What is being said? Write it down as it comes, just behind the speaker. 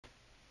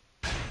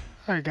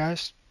Alright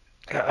guys,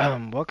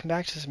 welcome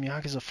back to some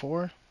Yakuza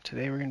 4.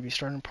 Today we're going to be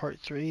starting part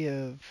 3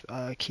 of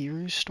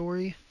Kiryu's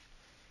story.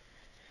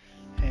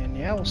 And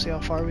yeah, we'll see how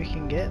far we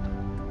can get.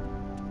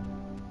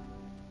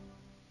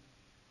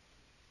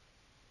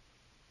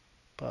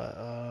 But,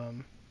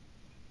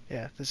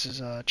 yeah, this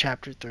is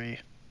chapter 3.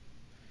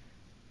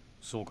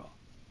 そうか。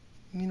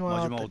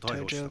 Meanwhile, at the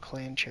Tojo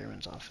Clan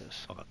Chairman's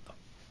office. わかっ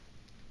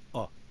た。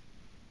あ、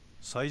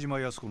冴島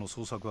靖子の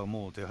捜索は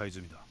もう手配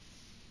済みだ。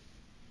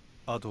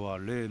あとは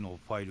例の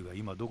ファイルが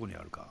今どこに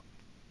あるか、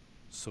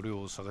それ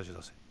を探し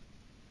出せ。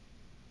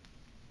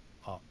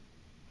あ、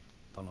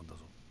頼んだ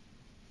ぞ。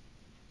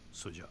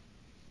それじゃ。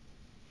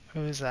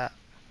Who is that?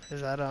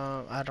 Is that,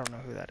 I don't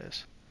know who that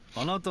is.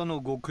 あなた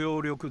のご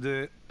協力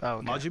で、Oh,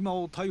 okay. 真島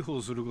を逮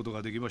捕すること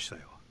ができました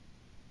よ。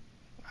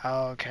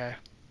Oh, okay.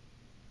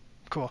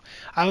 Cool.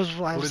 I was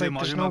like,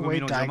 there's no way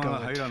Daigo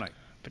would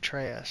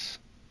betray us.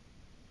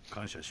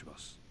 感謝しま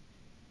す。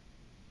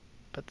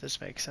 But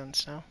this makes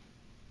sense now.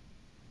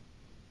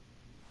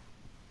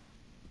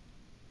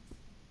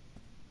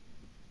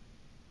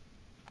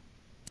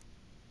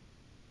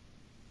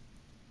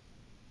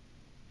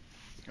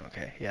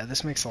 Okay, yeah,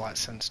 this makes a lot of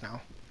sense now.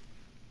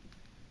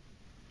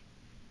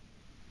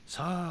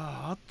 さ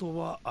あ、あと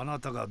はあな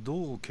たが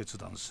どう決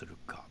断する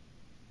か。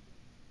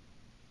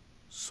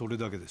それ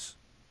だけです。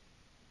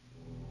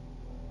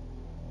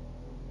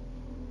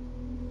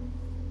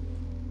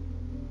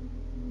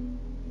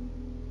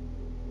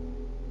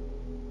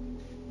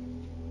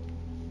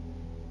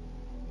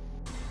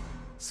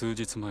数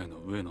日前の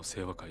上野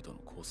清和会との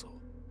抗争、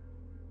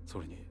そ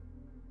れに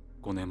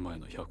5年前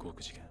の100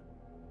億事件、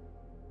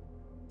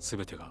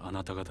全てがあ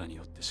なた方に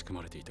よって仕組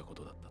まれていたこ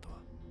とだったとは、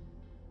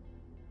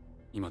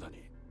未だ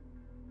に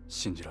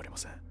信じられま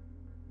せん。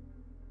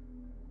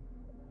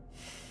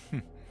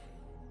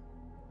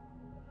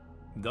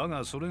だ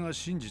がそれが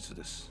真実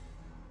です。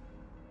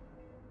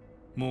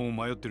もう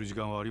迷ってる時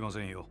間はありま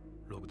せんよ、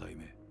6代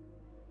目。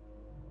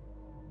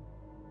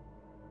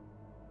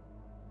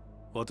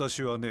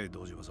私はね、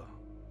堂島さん。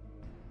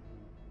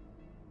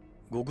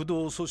極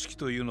道組織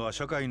というのは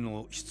社会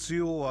の必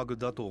要悪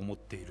だと思っ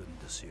ているん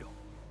ですよ。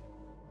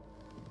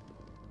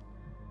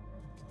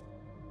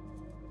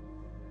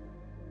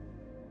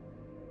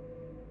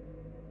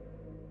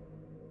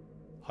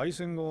敗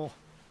戦後、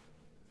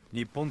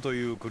日本と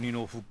いう国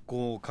の復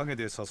興を陰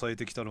で支え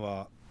てきたの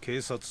は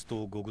警察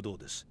と極道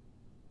です。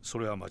そ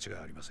れは間違い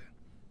ありません。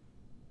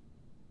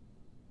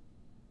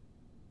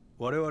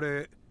我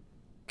々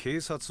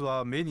警察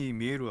は目に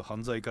見える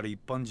犯罪から一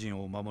般人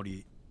を守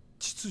り、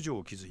秩序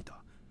を築い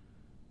た。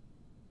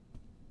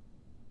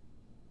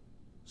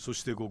そ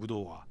して極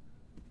道は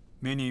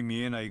目に見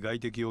えない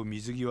外敵を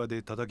水際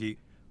で叩き、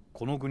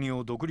この国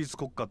を独立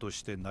国家と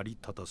して成り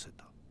立たせ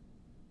た。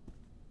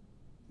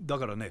だ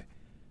からね、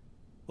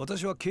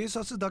私は警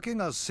察だけ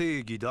が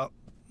正義だ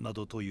な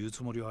どと言う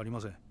つもりはあり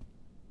ません。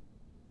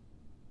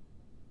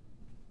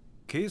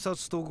警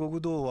察と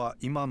極道は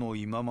今の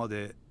今ま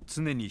で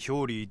常に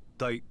表裏一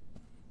体、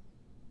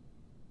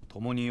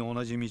共に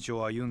同じ道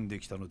を歩んで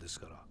きたのです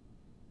から。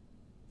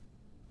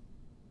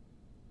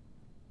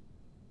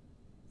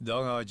だ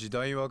が時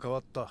代は変わ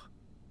った。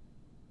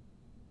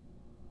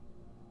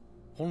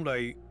本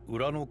来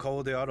裏の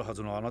顔であるは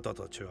ずのあなた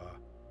たちは、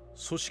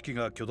組織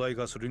が巨大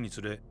化するに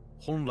つれ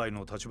本来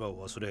の立場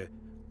を忘れ、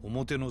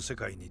表の世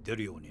界に出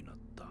るようになっ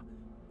た。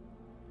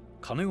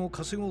金を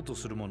稼ごうと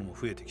する者も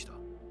増えてきた。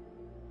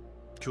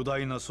巨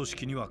大な組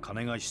織には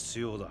金が必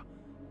要だ。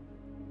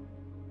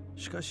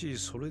しかし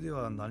それで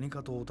は何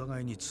かとお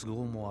互いに都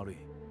合も悪い。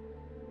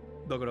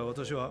だから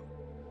私は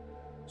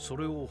そ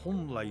れを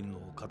本来の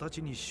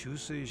形に修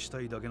正し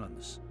たいだけなん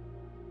です。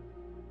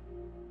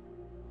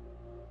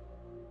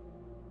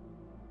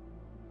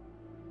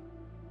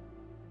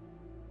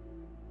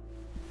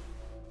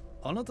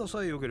あなた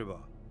さえ良ければ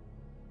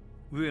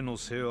上野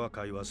清和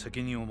会は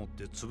責任を持っ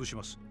て潰し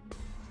ます。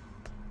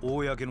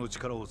公の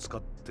力を使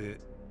って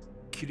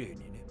きれいに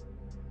ね。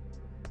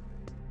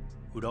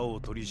裏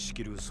を取り仕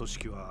切る組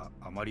織は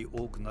あまり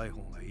多くない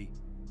方がいい。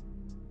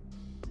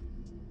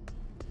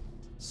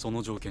そ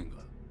の条件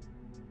が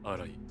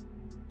荒い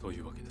とい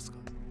うわけですか。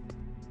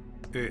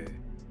ええ。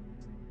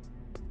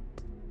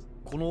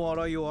この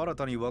荒井を新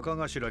たに若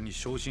頭に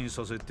昇進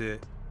させて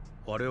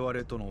我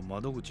々との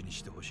窓口に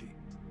してほしい。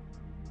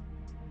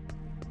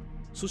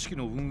組織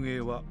の運営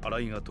は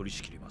新井が取り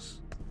仕切りま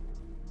す。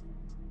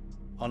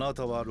あな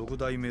たは6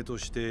代目と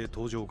して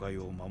登場会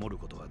を守る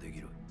ことができ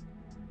る。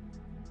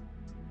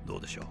ど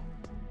うでしょう。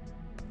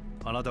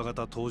あなた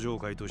方登場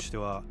会として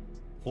は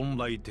本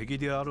来敵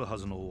であるは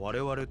ずの我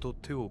々と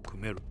手を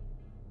組める。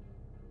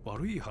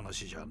悪い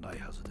話じゃない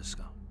はずです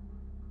が。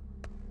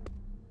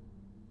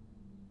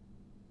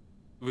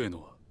上野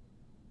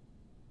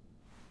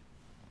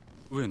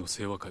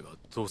清和会は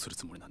どうする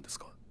つもりなんです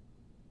か。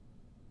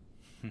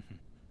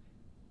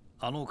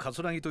あの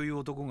桂木という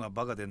男が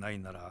バカでない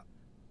なら、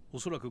お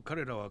そらく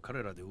彼らは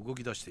彼らで動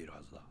き出している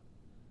はずだ。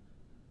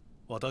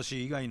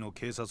私以外の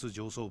警察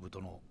上層部と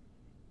の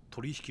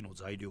取引の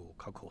材料を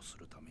確保す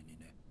るために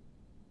ね。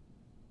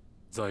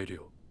材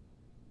料。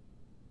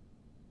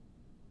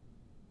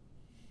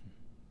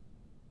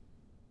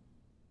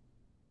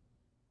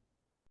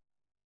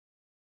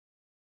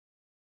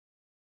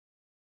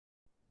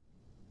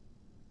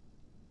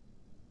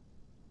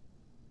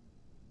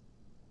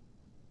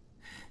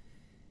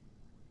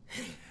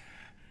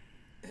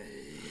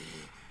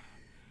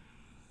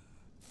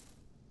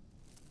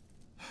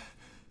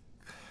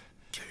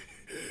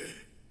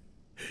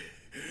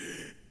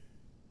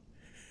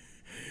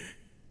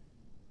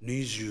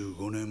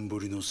25年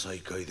ぶりの再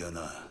会だ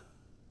な、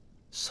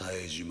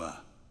冴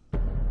島。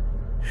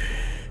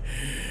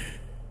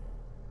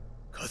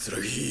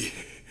桂木。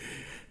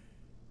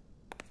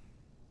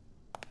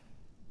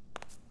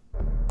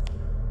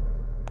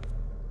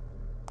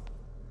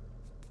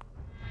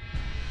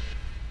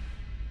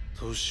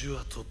年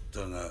は取っ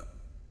たが、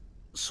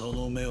そ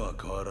の目は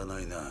変わら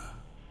ないな。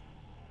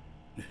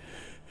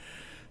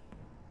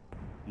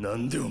な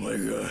んでお前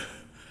が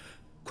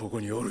ここ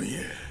におるんや。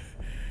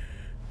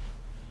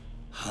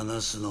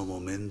話すのも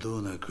面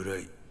倒なくら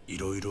いい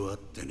ろいろあっ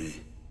てね。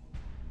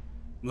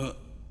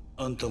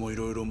あんたもい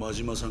ろいろ真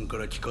島さんか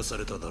ら聞かさ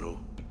れただろ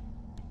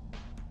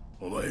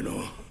う。お前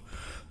の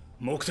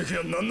目的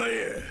は何なんや。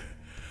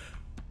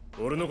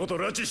俺のこと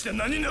拉致して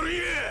何になるん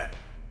や。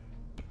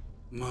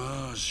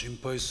まあ心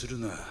配する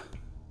な。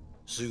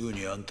すぐ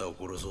にあんたを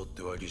殺そうっ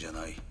てわけじゃ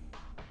ない。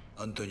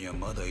あんたには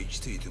まだ生き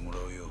ていてもら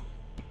うよ。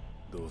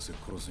どうせ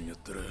殺すんやっ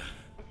たら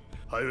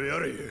早よや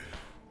れ。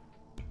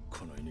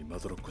こないにま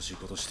どろっこしい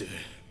ことして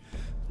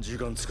時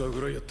間使う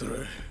ぐらいやったらい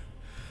っ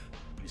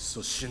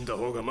そ死んだ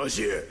方がマ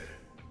シや。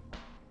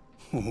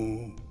ほほ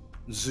う、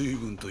随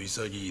分と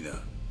潔いな。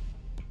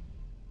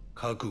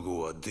覚悟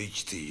はで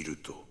きている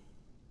と。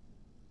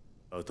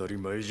当たり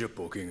前じゃ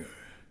ボケが。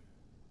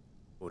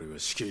俺は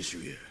死刑囚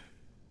や。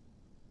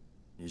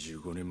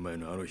25年前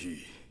のあの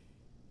日、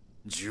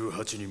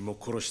18人も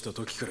殺した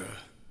時から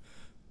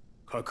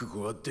覚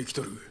悟はでき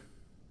とる。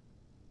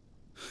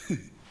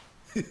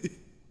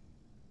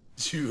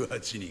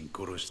18人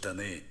殺した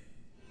ね。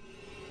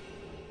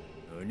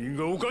何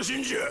がおかしい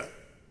んじゃ。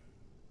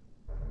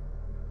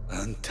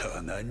あんた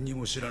は何に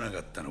も知らなか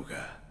ったのか。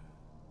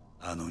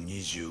あの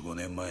25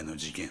年前の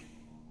事件。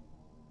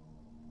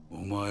お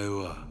前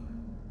は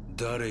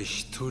誰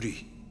一人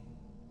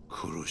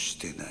殺し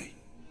てない。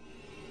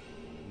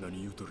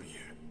何言うとるんや。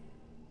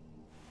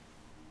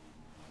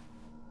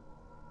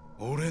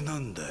俺な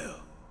んだよ、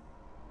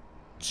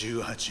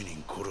18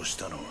人殺し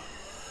たのは。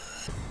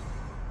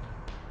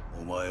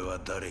お前は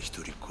誰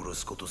一人殺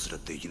すことすら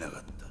できなか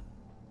っ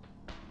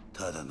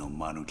た。ただの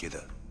間抜けだ。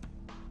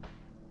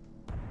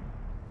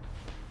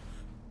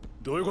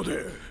どういうことや。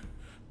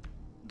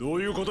ど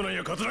ういうことなん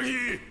や、桂木。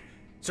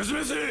説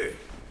明せえ。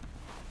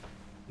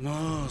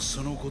まあ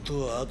そのこ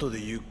とは後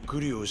でゆっく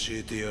り教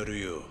えてやる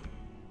よ。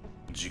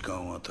時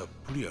間はたっ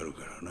ぷりある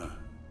からな。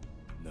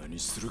何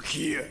する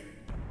気や。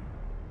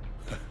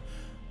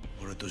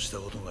俺とした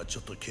ことがち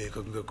ょっと計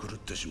画が狂っ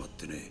てしまっ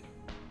てね。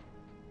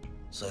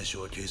最初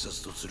は警察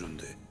とつるん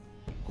で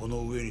こ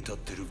の上に立っ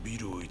てるビ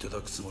ルをいた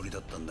だくつもりだ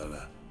ったんだ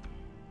が、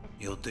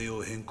予定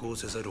を変更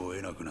せざるを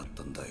得なくなっ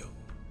たんだよ。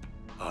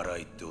新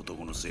井って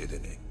男のせいで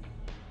ね。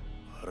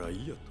新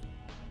井や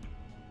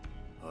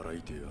と。新井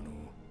って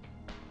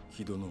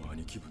木戸の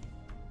兄貴分。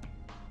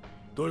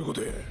どういうこ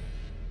とや。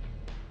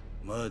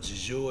まあ事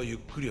情はゆっ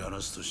くり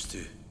話すとし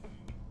て、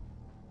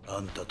あ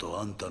んたと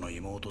あんたの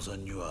妹さ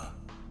んには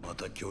ま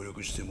た協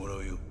力してもら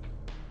うよ。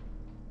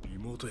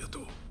妹やと。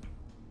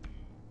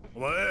お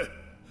前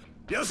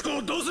安子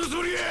をどうするつ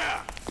もり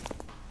や。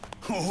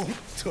おっ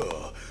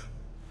と、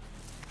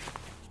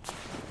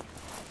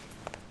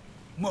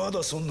ま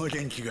だそんな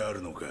元気があ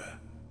るのか。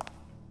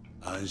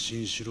安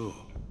心しろ。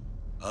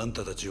あん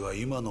たたちは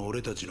今の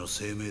俺たちの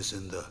生命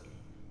線だ。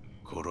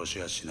殺し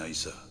はしない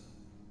さ。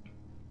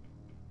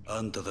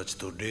あんたたち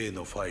と例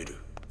のファイル、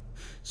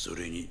そ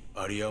れに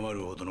有り余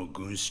るほどの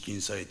軍資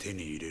金さえ手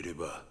に入れれ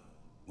ば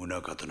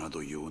宗像な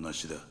ど用な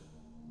しだ。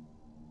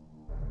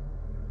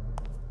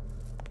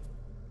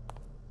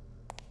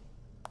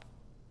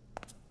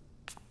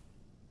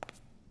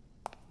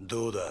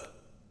どうだ、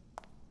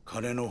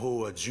金の方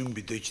は準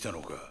備できた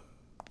のか。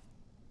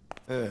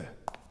え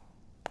え。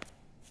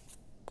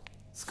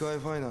スカイ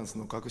ファイナンス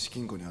の隠し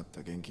金庫にあっ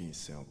た現金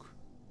1000億、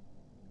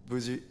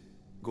無事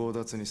強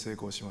奪に成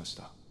功しまし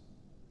た。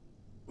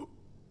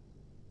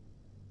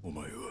お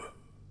前は。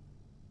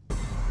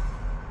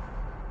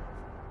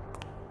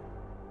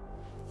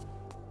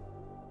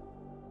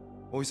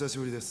お久し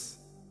ぶりです、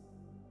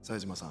冴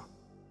島さん。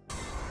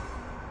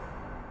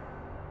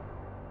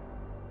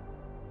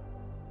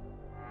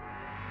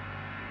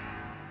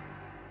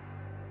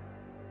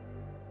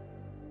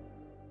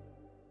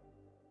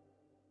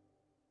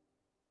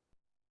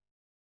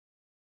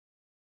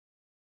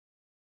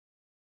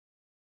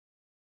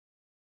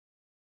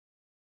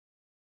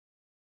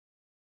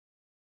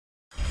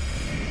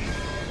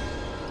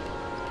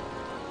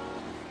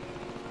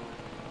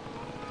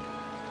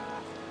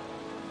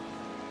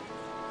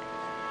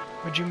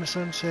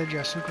Majima-san said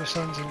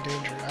Yasuko-san's in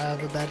danger. I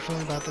have a bad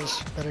feeling about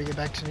this. Better get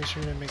back to me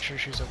soon and make sure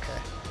she's okay.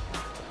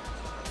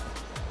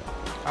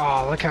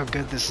 Oh, look how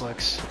good this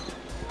looks.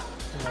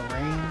 In the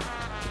rain.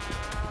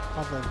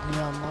 All the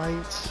neon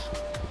lights.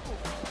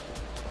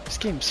 This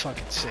game's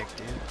fucking sick,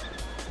 dude.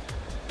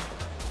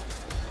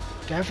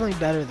 Definitely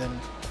better than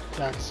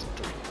Yakuza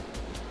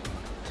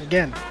 3.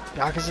 Again,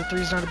 Yakuza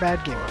 3 is not a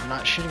bad game. I'm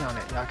not shitting on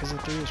it. Yakuza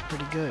 3 is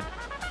pretty good.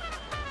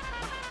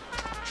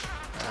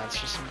 It's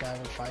just some guy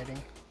we're fighting.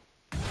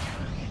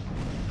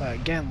 But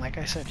again, like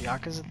I said,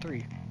 Yakuza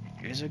 3,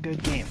 It is a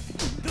good game.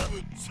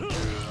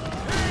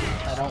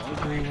 I don't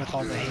agree with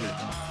all the hate.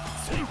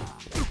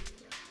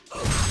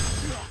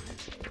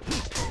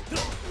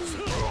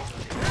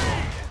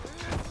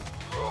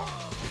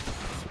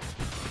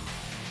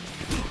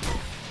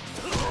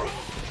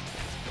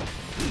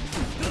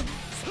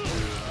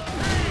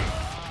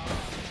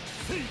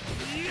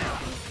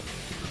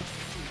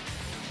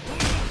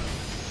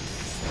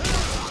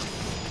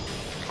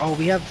 Oh,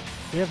 we have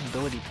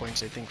ability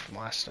points, I think, from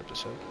last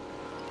episode.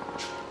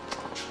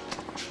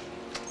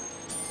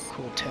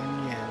 Cool, 10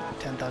 yen,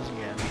 10,000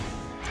 yen.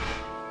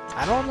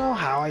 I don't know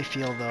how I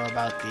feel though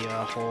about the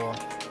whole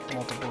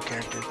multiple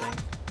character thing.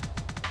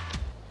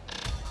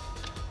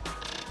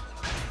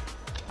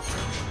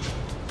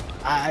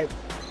 I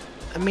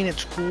mean,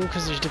 it's cool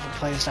because there's different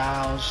play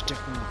styles,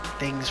 different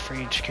things for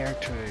each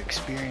character to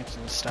experience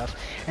and stuff.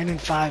 And in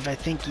 5, I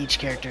think each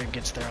character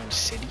gets their own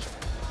city.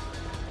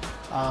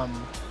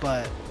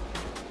 But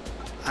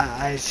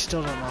I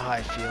still don't know how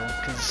I feel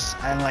because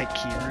I like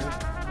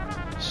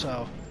Kiru,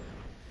 so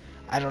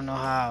I don't know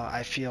how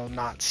I feel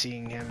not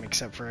seeing him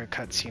except for a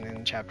cutscene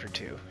in chapter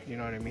 2. You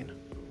know what I mean?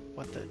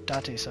 What the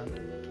Date-san?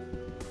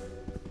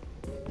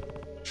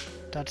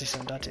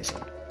 Date-san,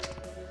 Date-san.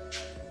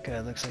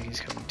 Good, looks like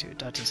he's coming too.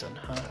 Date-san,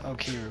 huh? Oh,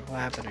 Kiru, what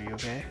happened? Are you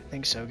okay?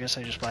 Think so. Guess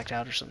I just blacked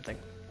out or something.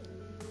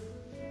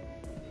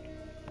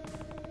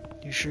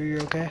 You sure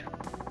you're okay?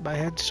 My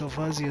head's still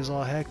fuzzy as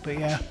all heck, but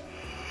yeah,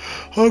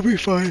 I'll be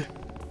fine.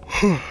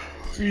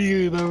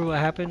 You remember what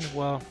happened?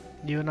 Well,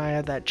 you and I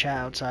had that chat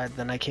outside,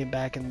 then I came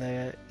back in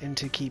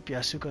to keep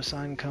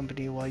Yasuko-san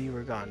company while you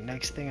were gone.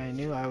 Next thing I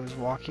knew, I was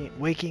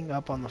waking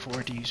up on the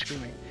floor to you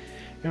screaming.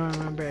 You don't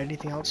remember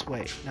anything else?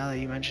 Wait, now that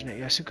you mention it,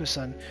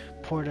 Yasuko-san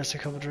poured us a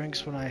couple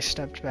drinks when I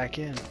stepped back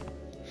in.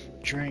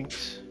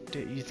 Drinks? Do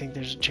you think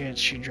there's a chance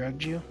she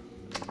drugged you?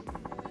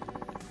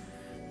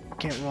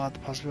 Can't rule out the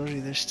possibility.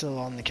 They're still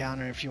on the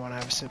counter if you want to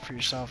have a sip for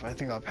yourself. I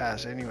think I'll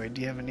pass. Anyway, do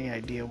you have any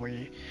idea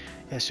where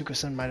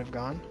Yasuko-san might have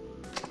gone?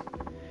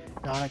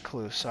 Not a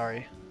clue,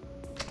 sorry.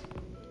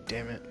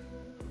 Damn it.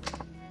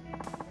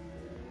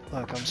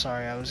 Look, I'm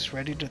sorry. I was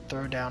ready to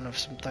throw down if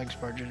some thugs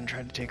barged in and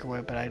tried to take her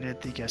away, but I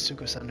didn't think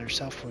Yasuko-san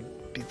herself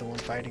would be the one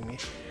fighting me.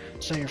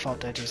 It's not your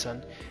fault,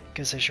 Daichi-san.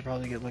 Guess I should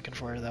probably get looking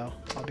for her, though.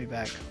 I'll be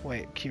back.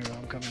 Wait, Kiru,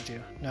 I'm coming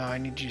too. No, I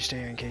need you to stay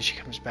here in case she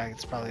comes back.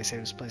 It's probably the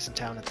safest place in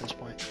town at this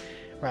point.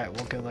 Right,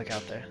 well, good luck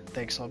out there.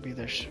 Thanks, I'll be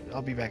there.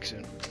 I'll be back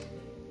soon.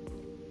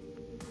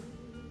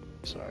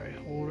 Sorry,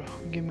 hold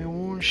on. Give me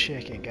 1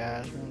 second,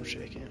 guys. 1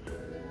 second.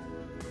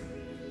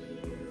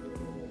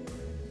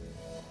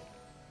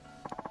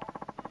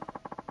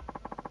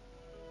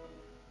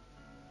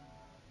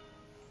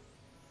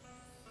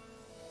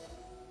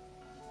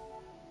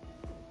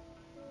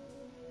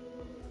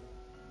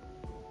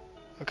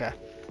 Okay.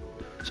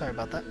 Sorry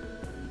about that.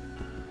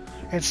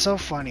 It's so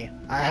funny.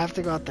 I have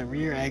to go out the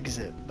rear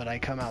exit, but I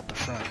come out the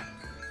front.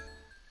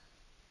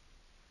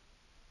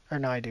 Or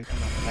no, I do come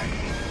out the back.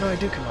 No, I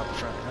do come out the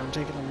front. I'm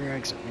taking the rear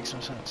exit. Makes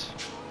no sense.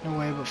 No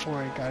way before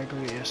I gotta go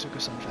get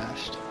Yasuko-san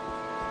fast.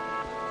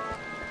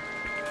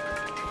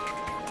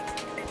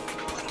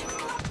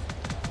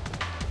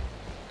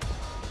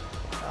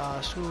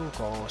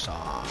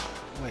 Yasuko-san.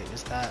 Wait,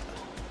 is that...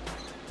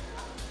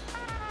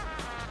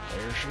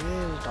 There she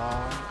is,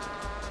 dog.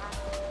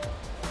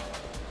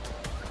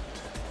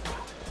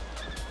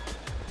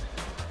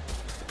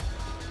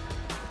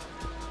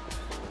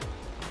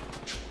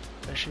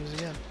 There she is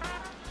again.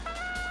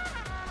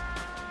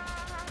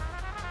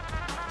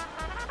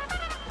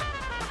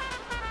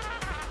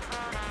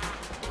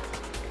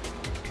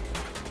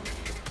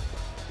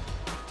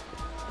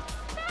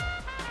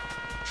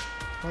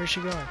 Where is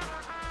she going?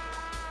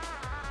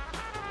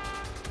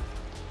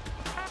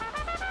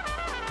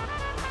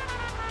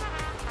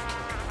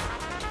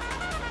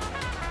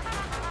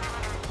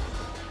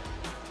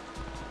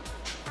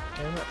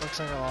 Damn it, looks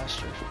like I lost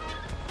her.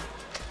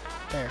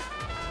 There.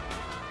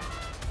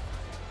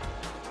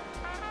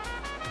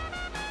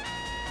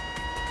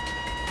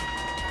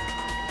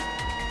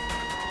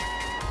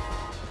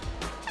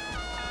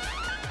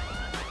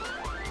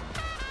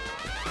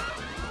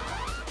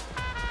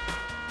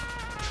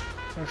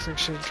 Looks like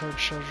she's towards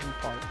Children's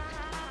Park.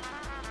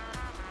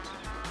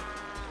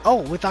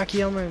 Oh, with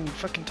Akiyama and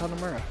fucking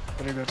Tanamura.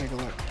 Better go take a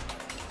look.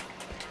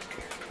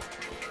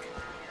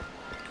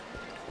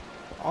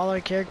 All our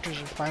characters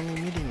are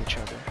finally meeting each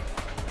other.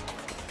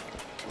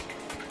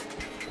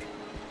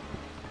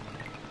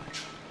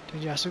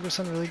 Did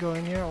Yasuko-san really go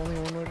in here? Only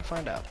one way to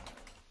find out.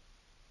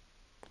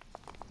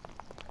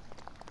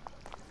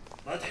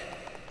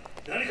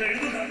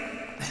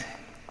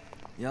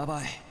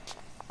 Yabai.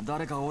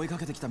 誰か追いか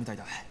けてきたみたい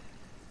だ。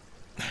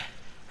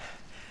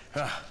あ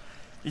あ、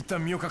一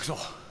旦身を隠そう。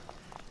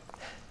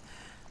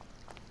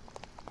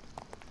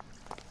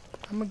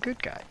I'm a good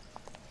guy.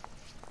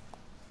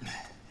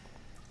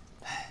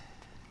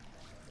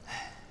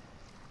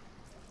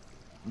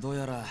 どう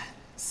やら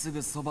す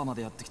ぐそばま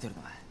でやってきてる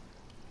な。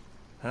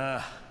あ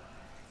あ、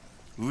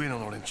上野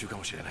の連中か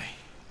もしれない。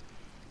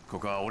こ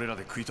こは俺ら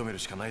で食い止める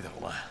しかないだろ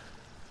うな。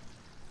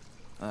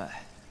ああ。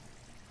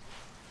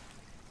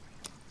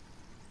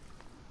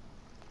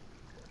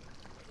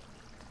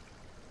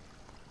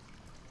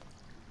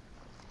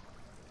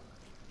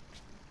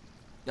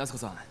やすこ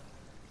さん、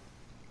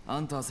あ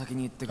んたは先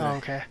に行ってくれ。Oh,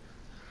 okay.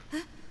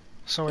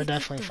 So we're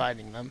definitely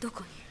fighting them. ど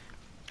こに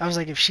I was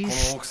like, if she's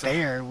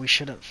there, we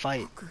shouldn't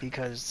fight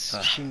because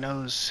she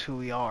knows who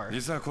we are.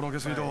 実はこの下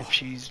水 But 道 if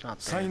she's not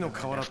サ there, イ then の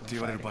we're 河原って definitely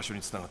言われる fighting. 場所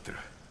に繋がってる。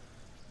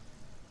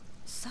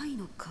サイ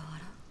の河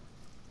原？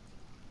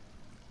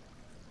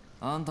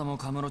あんたも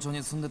カムロ町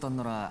に住んでたん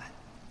なら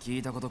聞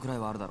いたことくらい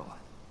はあるだろう。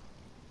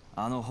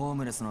あのホー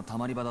ムレスのた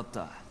まり場だっ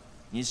た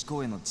西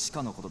公園の地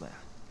下のことだよ。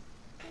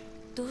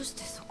どうし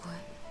てそこ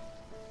へ？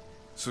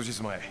数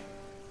日前、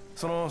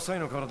そのサイ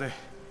の河原で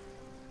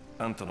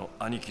あんたの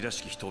兄貴ら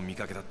しき人を見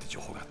かけたって情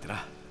報があって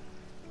な。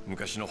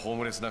昔のホー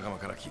ムレス仲間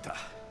から聞いた。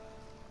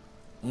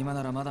今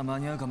ならまだ間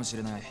に合うかもし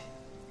れない。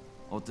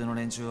追っ手の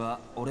連中は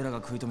俺らが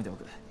食い止めてお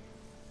く。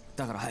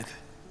だから早く。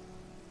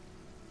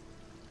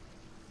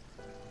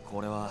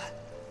これは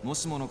も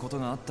しものこと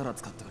があったら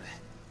使ってくれ。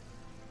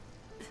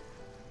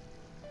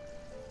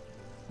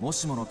も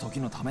しもの時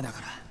のためだ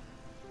から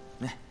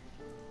ね。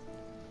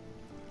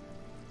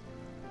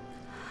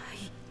はい。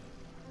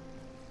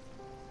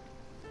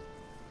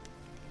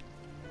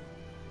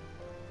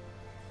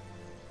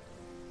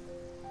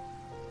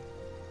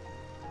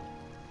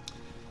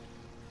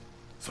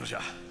それじ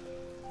ゃ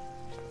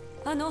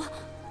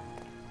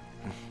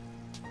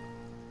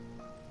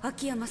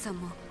秋山さん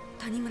も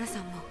谷村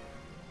さんも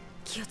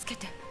気をつけ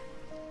て。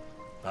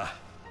あ。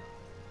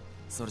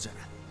それじゃ。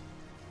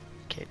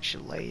 Catch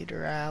you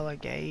later,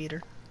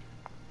 alligator.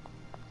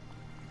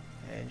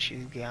 And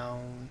she's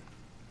gone.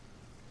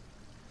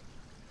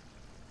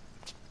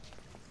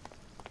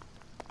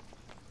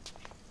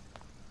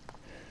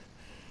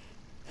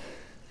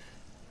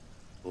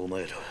 お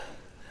前ら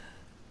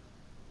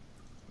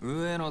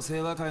上の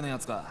清和会のや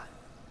つか、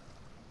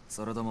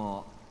それと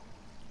も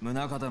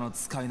宗像の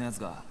使いのやつ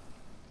か。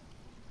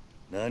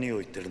何を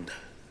言ってるんだ。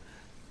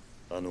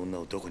あの女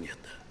をどこにやっ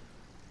た。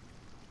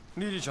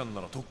リリちゃんな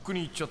らとっく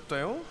に行っちゃった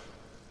よ。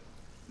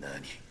何。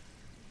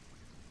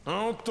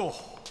おっと、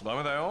ダ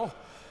メだよ。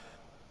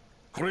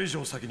これ以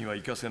上先には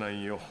行かせな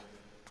いよ。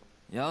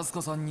安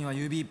子さんには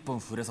指一本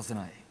触れさせ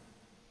ない。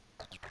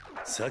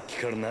さっき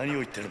から何を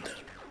言ってるんだ。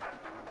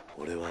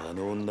俺はあ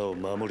の女を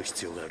守る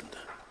必要があるんだ。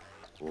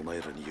お前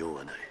らに用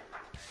はない。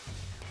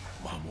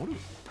守る？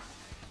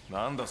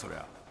なんだそり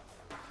ゃ。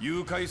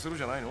誘拐する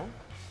じゃないの？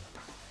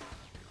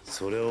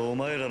それはお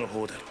前らの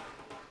方だろ。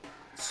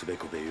つべ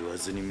こべ言わ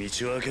ずに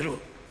道を開けろ。っ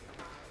て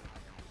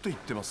言っ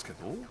てますけ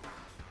ど。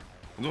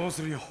どう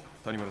するよ、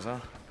谷村さ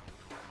ん。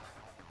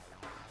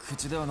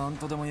口では何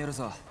とでも言える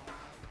さ。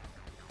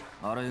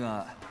悪い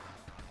が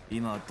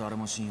今は誰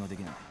も信用でき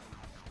ない。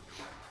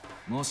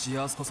もし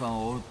安子さん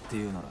を追うって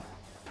いうなら。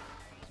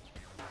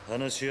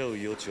話し合う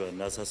余地は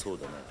なさそう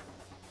だ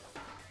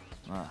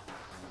な。あ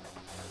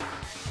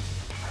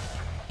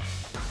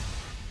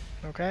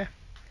あ。 Okay.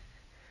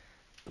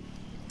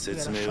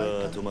 説明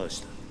は後回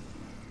しだ。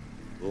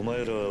お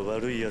前らは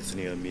悪い奴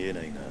には見え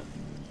ないが、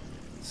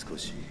少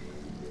し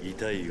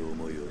痛い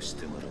思いをし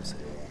てもらうぜ。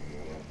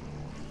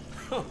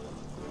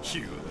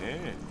言う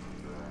ね。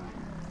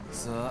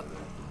さあ、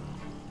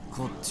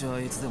こっちは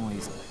いつでもい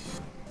いぞ。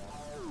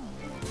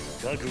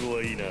覚悟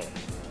はいいな。I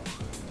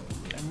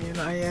mean,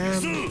 I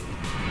am.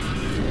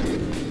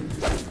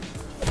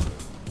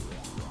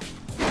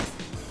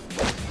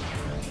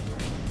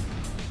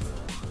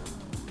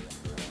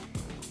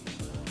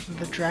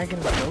 The Dragon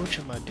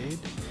Gochima, dude.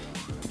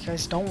 You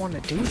guys don't want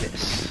to do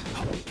this.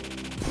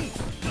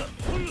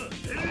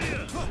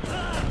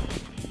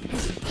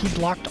 He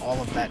blocked all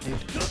of that, dude.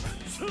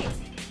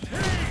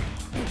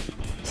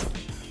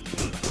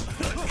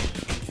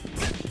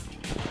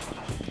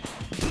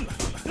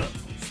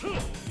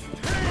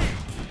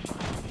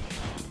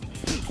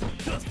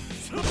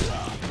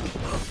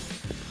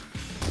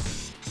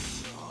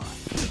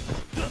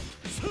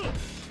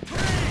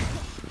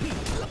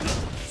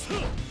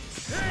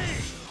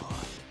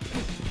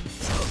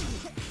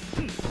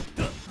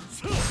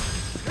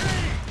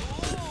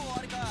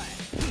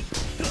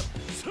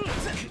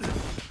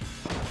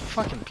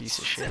 Fucking piece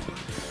of shit.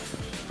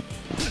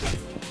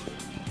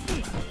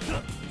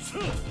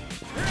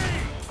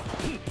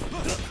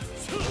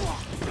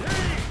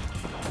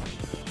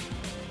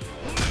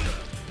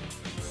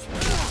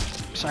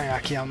 Sorry,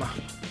 Akiyama.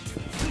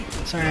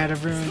 Sorry I had to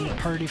ruin your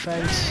party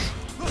face.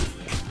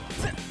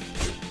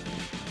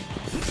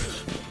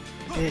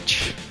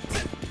 Bitch.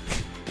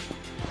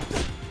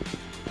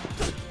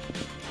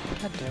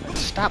 God damn it.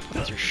 Stop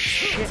with your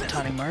shit,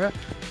 Tanimura.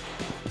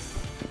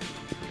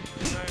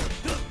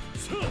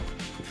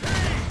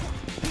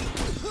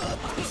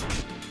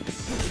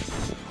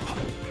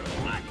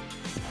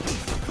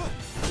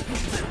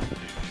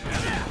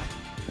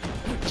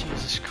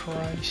 Jesus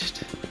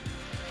Christ.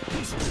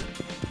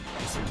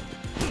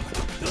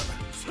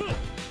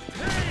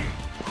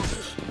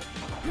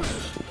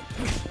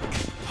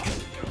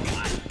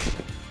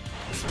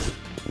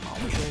 Oh,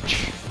 bitch.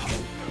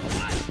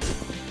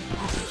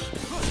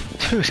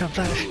 Dude, I'm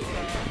not...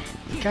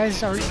 You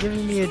guys aren't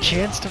giving me a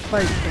chance to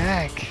fight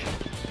back.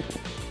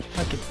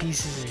 Fucking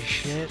pieces of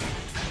shit.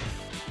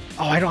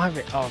 Oh, I don't have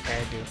it. Oh, okay,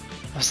 I do.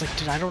 I was like,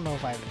 dude, I don't know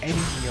if I have any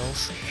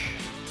heals.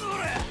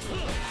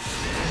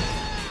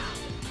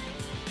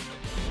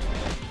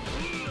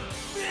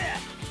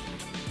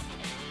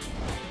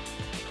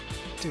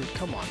 Dude,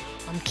 come on.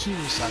 I'm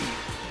Kiryu-san.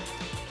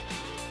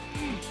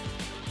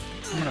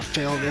 I'm gonna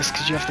fail this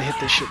because you have to hit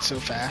this shit so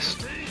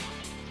fast.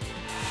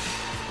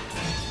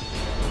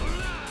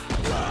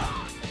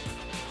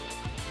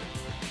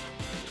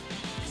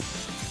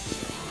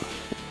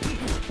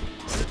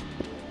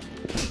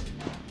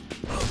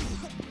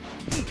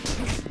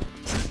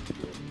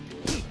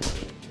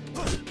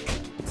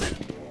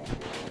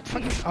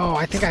 Oh,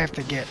 I think I have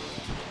to get...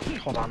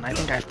 Hold on, I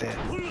think I have to...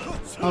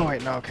 Oh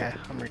wait, no, okay.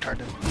 I'm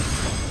retarded.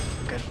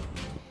 I'm good.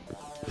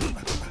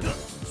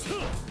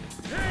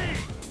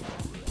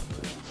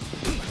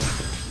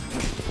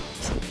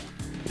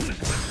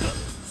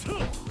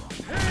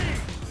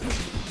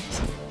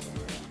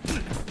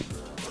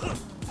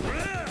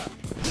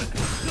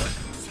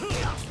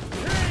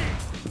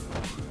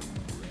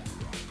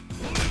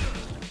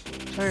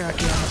 Sorry,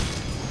 Akiyama.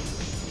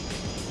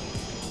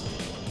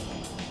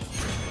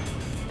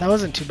 That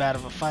wasn't too bad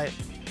of a fight.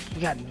 We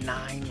got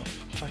 9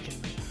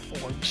 fucking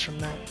orbs from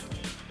that.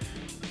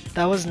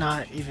 That was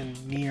not even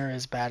near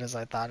as bad as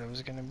I thought it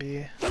was gonna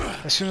be.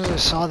 As soon as I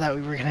saw that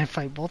we were gonna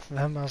fight both of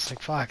them, I was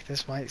like, fuck,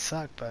 this might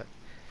suck, but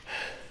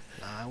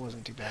nah, it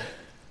wasn't too bad.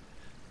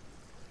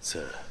 さ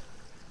あ、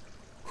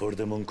これ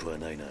で文句は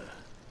ないな。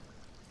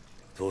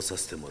通さ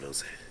せてもらう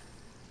ぜ。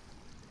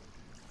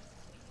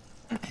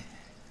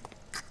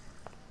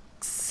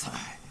くそ、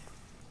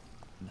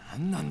な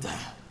んなんだ、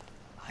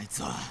あい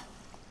つは。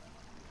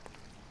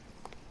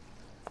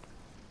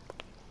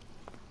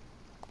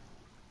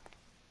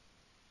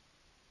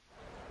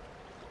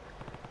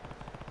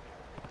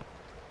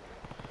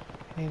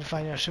I need to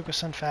find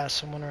Yasuko-san fast.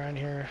 Someone around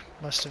here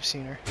must have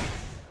seen her.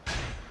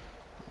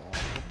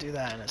 We'll do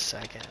that in a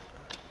second.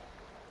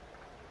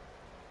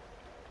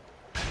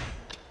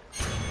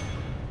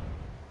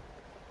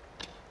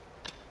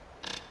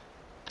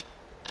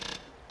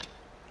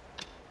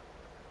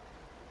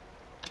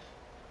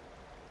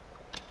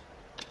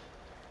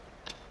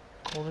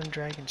 Golden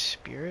Dragon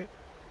Spirit?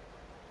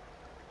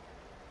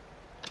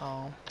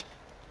 Oh.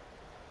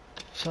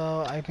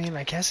 So, I mean,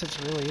 I guess it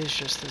really is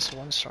just this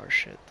 1-star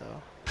shit,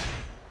 though.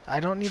 I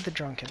don't need the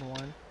Drunken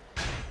one.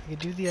 I could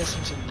do the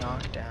Essence of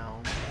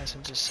Knockdown,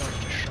 Essence of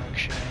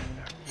Self-Destruction,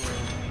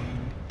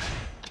 Rolling,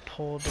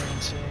 Pole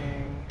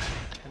Dancing,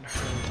 and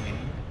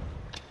Hurling.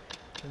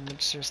 And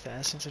it's just the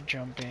Essence of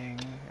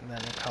Jumping, and then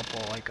a couple,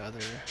 like,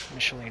 other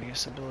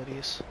miscellaneous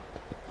abilities.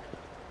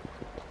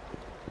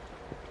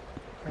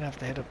 We're gonna have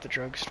to hit up the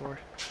drugstore.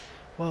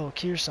 Whoa,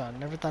 Kiryu-san,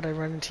 never thought I'd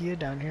run into you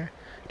down here.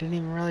 Didn't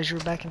even realize you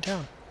were back in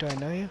town. Do I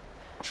know you?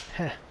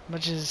 Heh,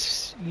 much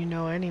as you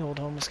know any old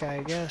homeless guy,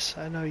 I guess.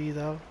 I know you,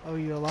 though. Owe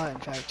you a lot, in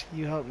fact.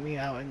 You helped me you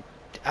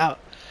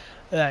helped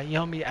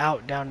me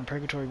out down in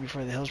Purgatory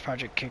before the Hills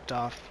Project kicked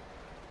off.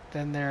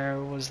 Then there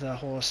was the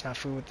whole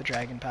snafu with the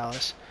Dragon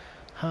Palace.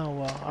 Huh,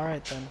 well,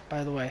 alright then.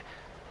 By the way,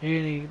 you're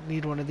gonna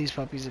need one of these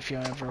puppies if you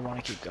ever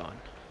want to keep going.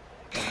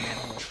 Got a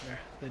manhole opener.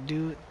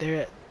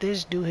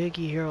 This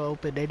doohickey here will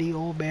open any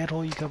old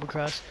manhole you come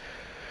across.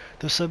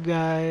 The sub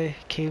guy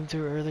came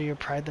through earlier,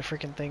 pried the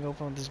freaking thing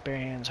open with his bare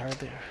hands.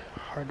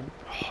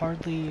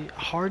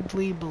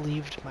 Hardly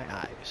believed my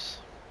eyes.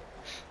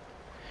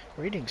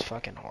 Reading's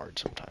fucking hard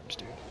sometimes,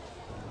 dude.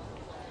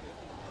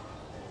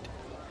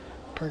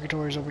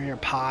 Purgatory's over here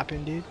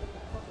popping, dude.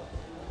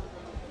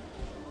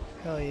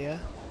 Hell yeah.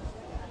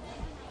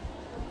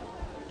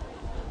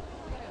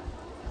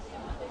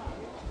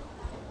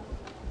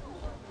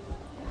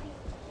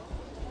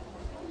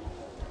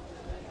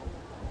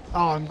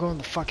 Oh, I'm going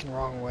the fucking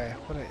wrong way.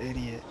 What an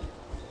idiot.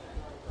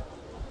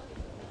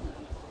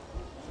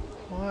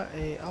 Oh,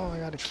 I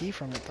got a key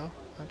from it though.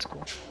 That's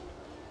cool.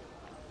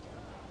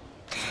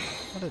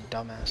 What a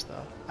dumbass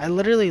though. I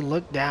literally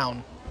looked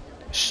down,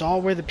 saw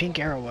where the pink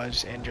arrow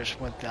was, and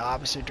just went the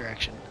opposite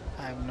direction.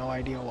 I have no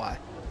idea why.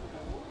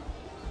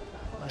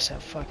 Must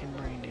have fucking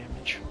brain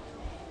damage.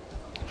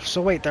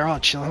 So wait, they're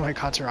all chilling like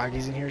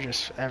Katsuragi's in here,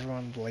 just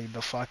everyone laid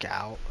the fuck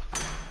out.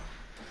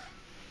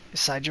 Is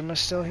Saejima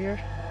still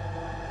here?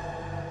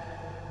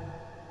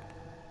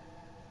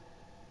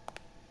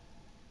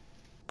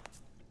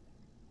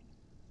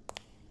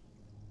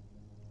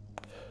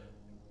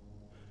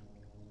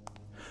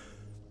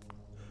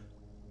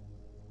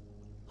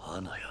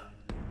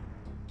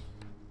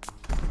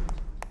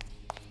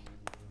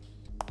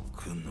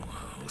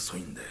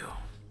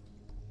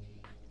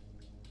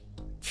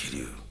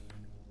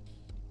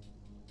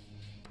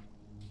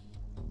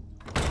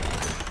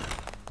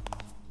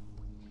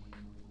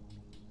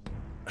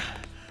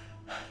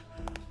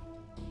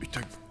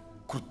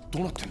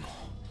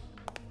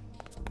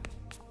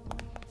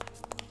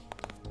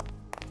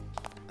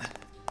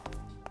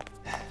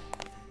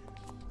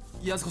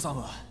安子さん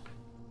は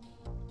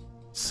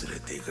連れ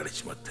て行かれ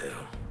ちまったよ。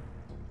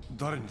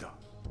誰にだ？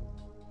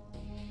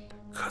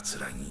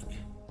桂木、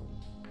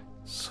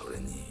それ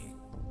に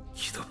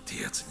木戸っ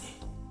てやつに。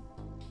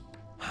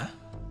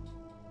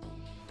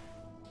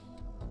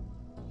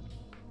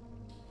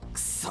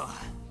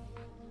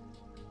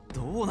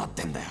どうなっ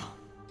てんだよ。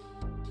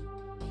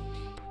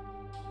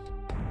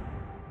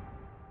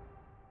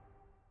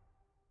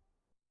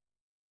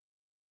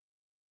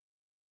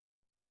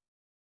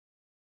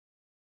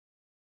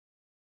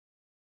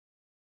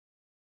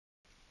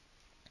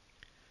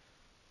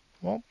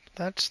Well,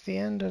 that's the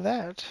end of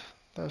that,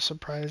 though,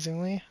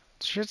 surprisingly.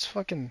 Shit's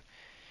fucking...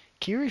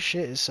 Kira's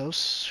shit is so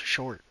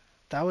short.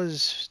 That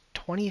was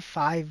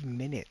 25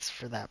 minutes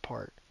for that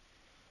part.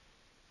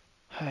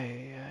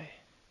 Hey.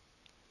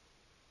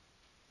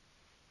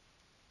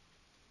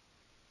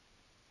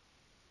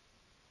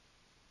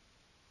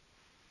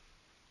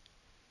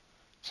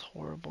 It's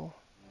horrible.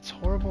 It's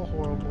horrible,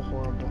 horrible,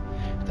 horrible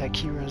that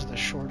Kira is the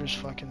shortest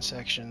fucking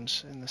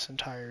sections in this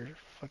entire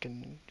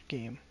fucking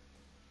game.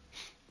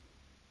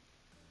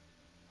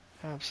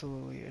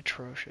 Absolutely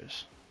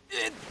atrocious.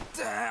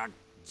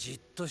 じ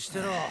っとして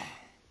ろ。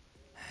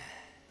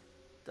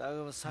だ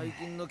が最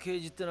近の刑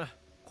事ってのは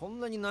こん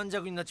なに軟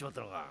弱になっちまっ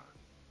たのか。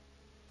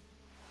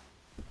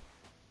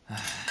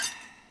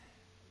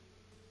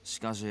し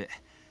かし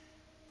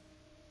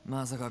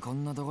まさかこ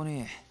んなとこ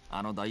に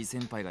あの大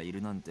先輩がい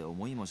るなんて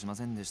思いもしま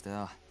せんでした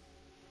よ。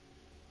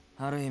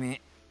ある意味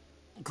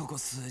ここ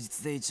数日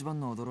で一番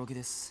の驚き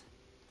です。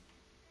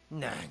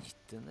何言っ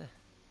てんだ。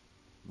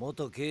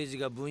元刑事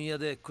が分野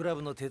でクラ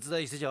ブの手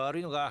伝いしてちゃ悪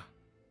いのか。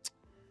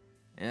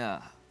い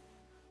や、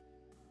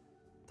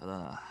た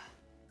だ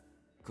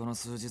この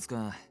数日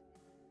間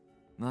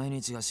毎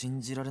日が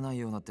信じられない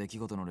ような出来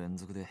事の連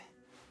続で。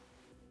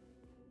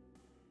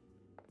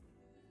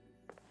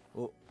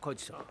お、帰っ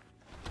てきた。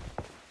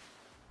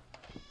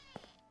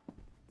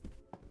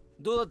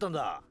どうだったん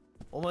だ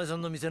お前さ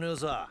んの店の様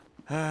子は。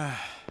はあ、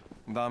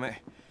ダ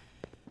メ。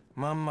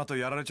まんまと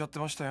やられちゃって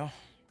ましたよ。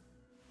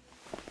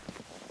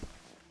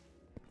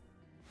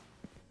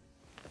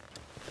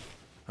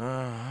あ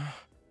あ、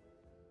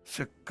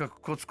せっかく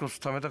コツコツ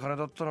貯めた金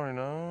だったのに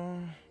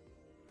な。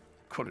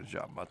これじ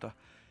ゃあまた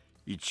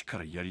一か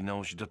らやり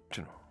直しだっ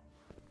ての。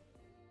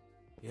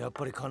やっ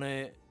ぱり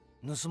金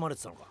盗まれ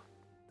てたのか。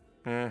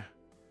ええ、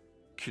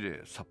きれ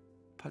いさっ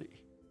ぱり。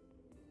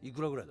い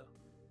くらぐらいだ。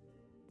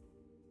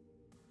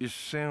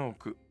1000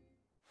億。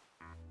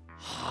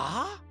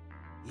はあ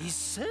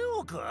 ?1000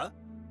 億？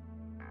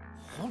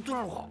本当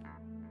なのか。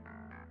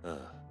あ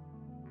あ、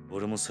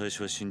俺も最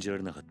初は信じら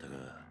れなかった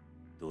が、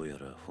どうや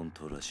ら本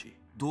当らしい。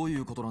どうい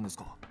うことなんです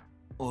か、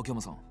秋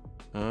山さん。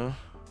うん、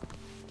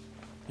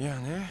いや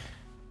ね、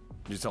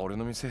実は俺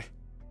の店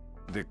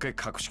でっかい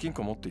隠し金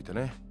庫持っていて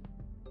ね、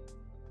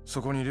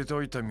そこに入れて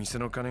おいた店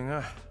の金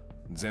が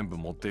全部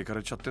持っていか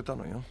れちゃってた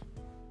のよ。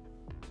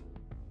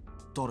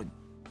誰に？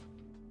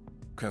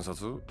検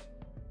察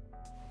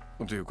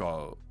っていうか、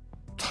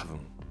多分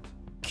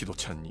木戸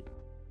ちゃんに。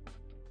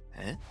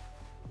え？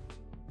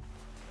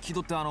木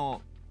戸って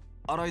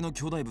新井の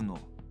兄弟分の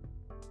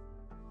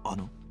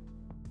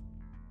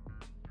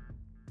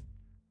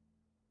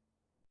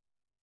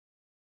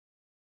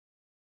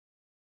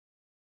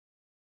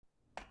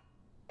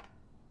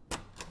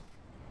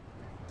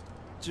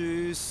チ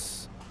ー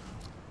ス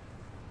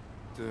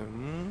で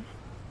ん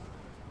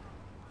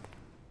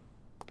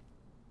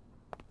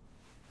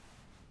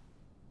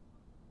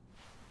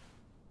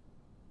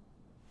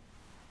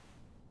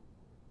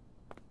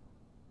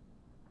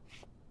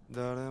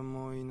誰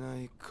もいな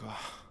いか。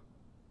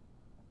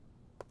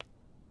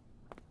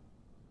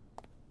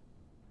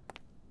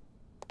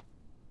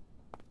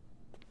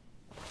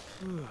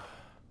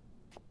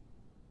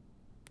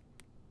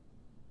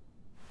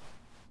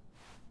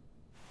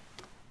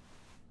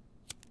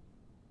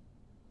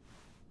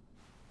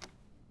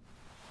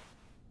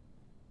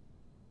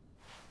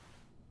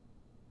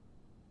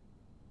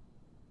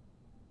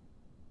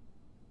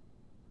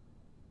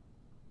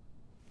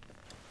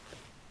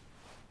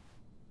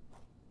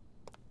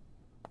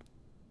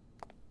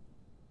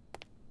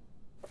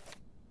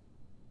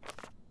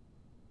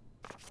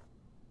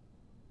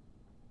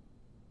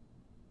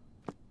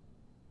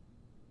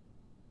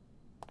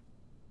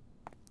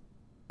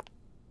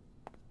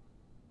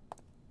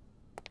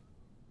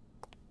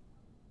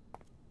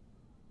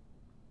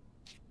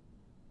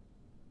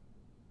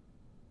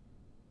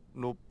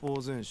六法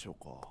全書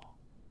か。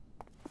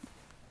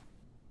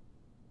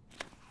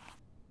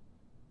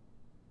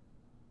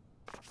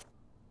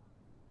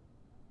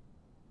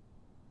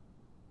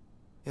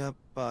やっ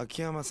ぱ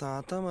秋山さん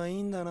頭い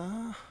いんだ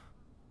な。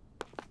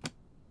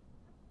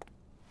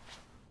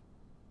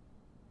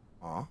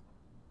あ？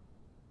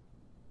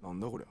なん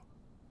だこりゃ。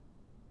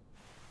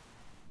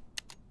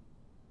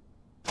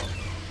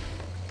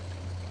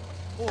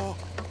おい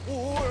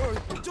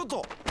おい、ちょっ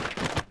と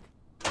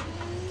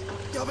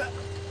やべ、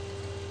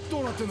ど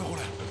うなってんだこ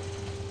れ。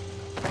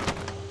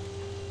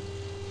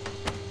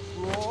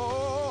う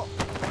わ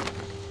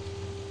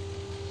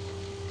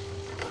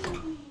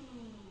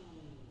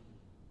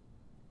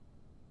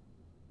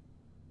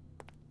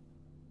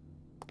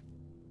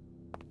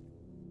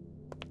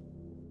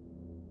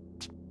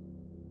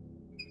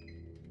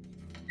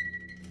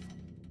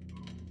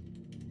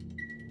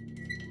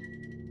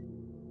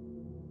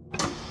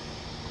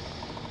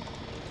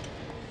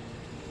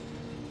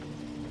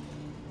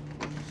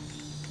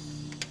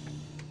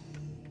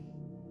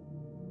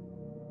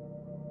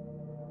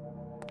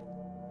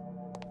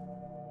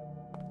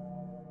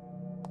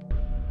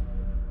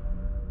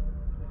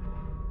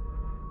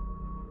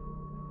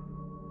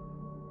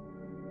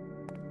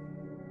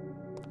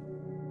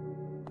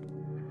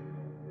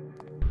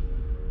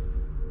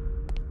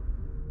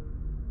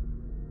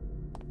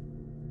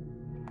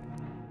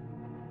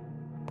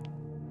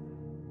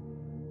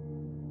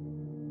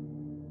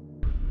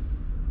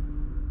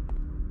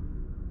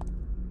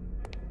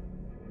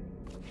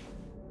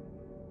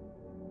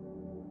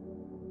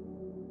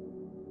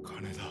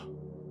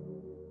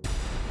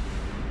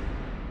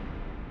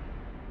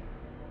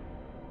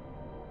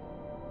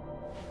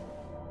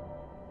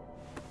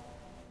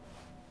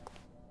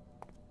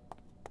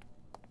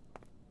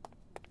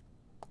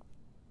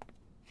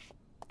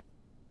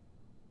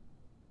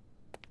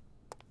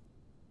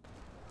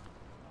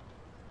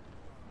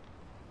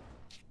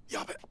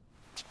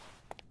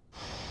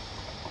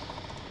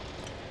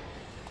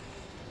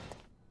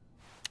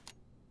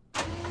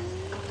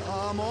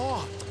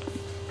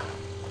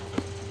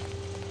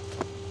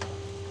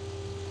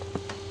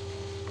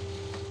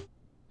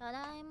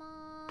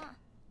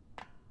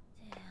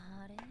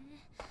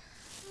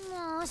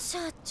社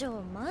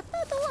長ま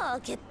たドア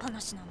開けっぱな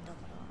しなんだか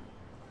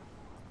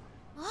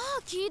ら。あ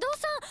あ、木戸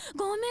さん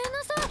ごめんな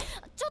さ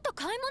い、ちょっと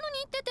買い物に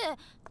行ってて。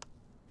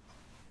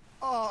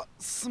ああ、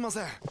すいませ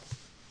ん、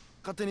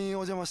勝手に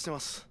お邪魔してま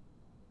す。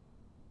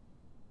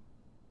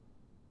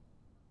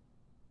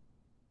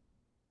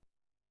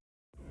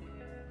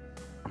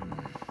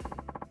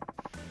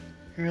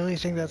You really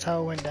think that's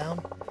how it went down?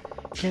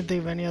 Can't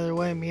think of any other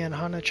way. Me and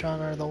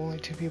Hana-chan are the only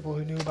two people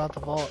who knew about the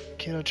vault.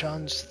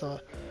 Kido-chan's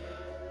the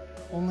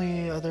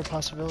only other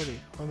possibility.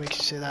 What makes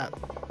you say that?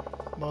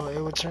 Well, it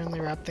would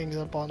certainly wrap things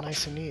up all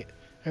nice and neat.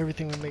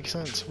 Everything would make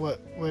sense. What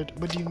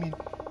do you mean?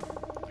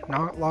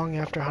 Not long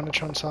after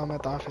Hana-chan saw him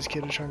at the office,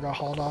 Kido-chan got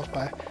hauled off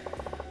by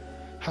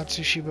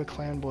Hatsushiba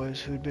clan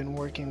boys who'd been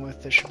working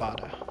with the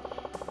Shibata.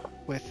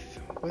 With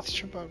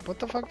Shibata? What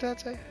the fuck did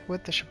that say?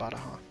 With the Shibata,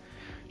 huh?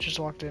 Just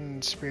walked in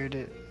and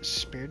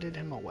spirited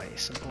him away.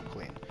 Simple,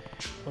 clean.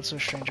 What's so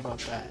strange about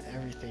that?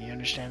 Everything. You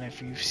understand?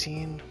 If you've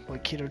seen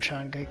what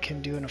Kido-chan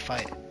can do in a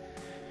fight.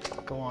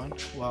 Go on.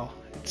 Well,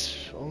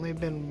 it's only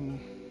been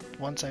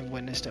once I've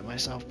witnessed it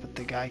myself, but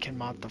the guy can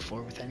mop the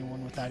floor with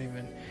anyone without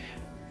even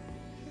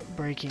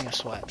breaking a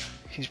sweat.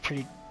 He's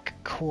pretty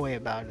coy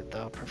about it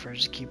though.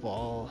 Prefers to keep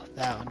all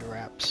that under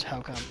wraps.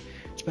 How come?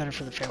 It's better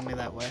for the family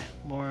that way.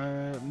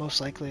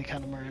 Most likely,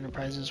 Kanemaru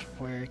Enterprises,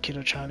 where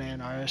Kido-chan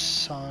and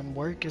Arasan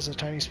work, is a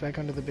tiny speck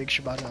under the big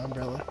Shibata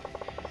umbrella.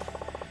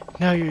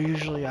 Now your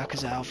usual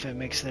Yakuza outfit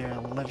makes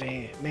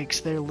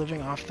their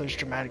living off those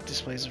dramatic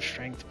displays of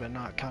strength, but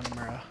not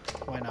Kanemaru.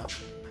 Why not?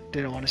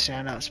 Didn't want to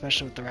stand out,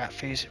 especially with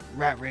the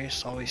rat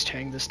race always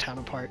tearing this town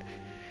apart.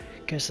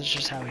 Guess that's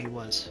just how he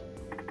was.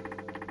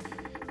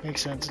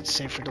 Makes sense, it's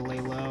safer to lay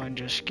low and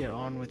just get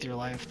on with your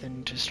life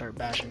than to start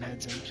bashing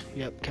heads in.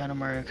 Yep,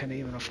 Kanemaru couldn't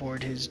even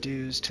afford his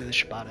dues to the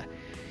Shibata.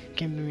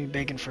 Came to me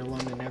begging for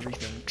loan and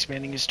everything.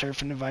 Expanding his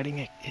turf and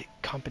inviting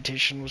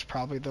competition was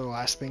probably the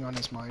last thing on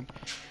his mind.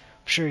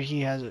 I'm sure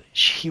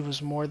he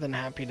was more than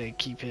happy to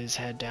keep his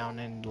head down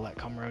and let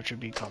Kamurocho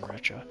be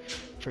Kamurocho.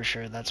 For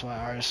sure, that's why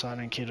Arasan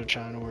and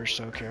Kido-chan were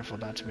so careful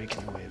not to make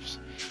any waves.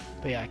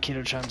 But yeah,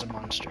 Kido-chan's a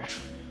monster.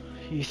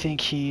 You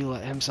think he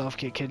let himself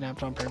get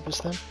kidnapped on purpose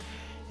then?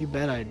 You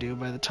bet I do.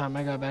 By the time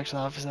I got back to the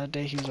office that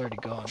day, he was already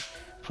gone.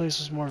 The place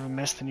was more of a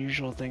mess than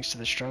usual thanks to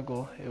the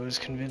struggle. It was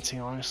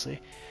convincing, honestly.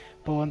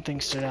 But one thing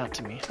stood out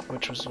to me,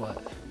 which was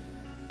what?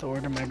 The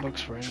order my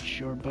books were in.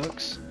 Your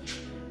books?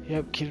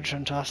 Yep,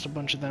 Kido-chan tossed a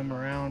bunch of them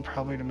around,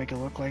 probably to make it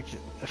look like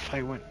the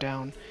fight went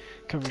down.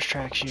 Covers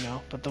tracks, you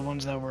know. But the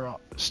ones that were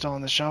still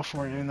on the shelf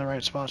weren't in the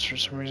right spots for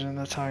some reason.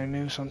 That's how I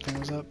knew something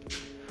was up.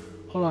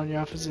 Hold on,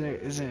 your office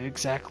isn't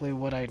exactly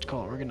what I'd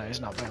call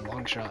organized, not by a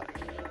long shot.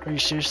 Are you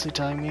seriously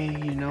telling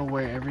me you know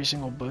where every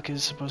single book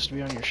is supposed to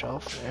be on your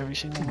shelf? Every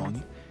single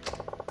one?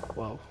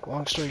 Well,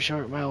 long story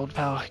short, my old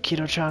pal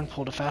Kido-chan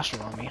pulled a fast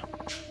one on me.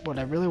 What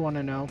I really want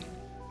to know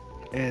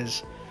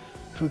is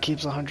who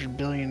keeps 100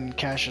 billion in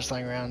cash just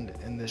lying around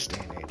in this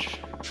day and age?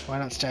 Why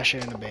not stash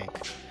it in a bank?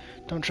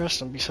 Don't trust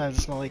them. Besides,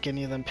 it's not like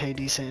any of them pay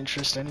decent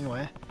interest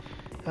anyway.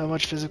 How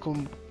much physical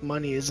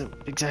money isn't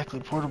exactly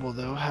portable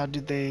though? How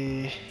did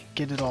they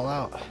get it all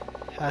out?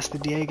 Ask the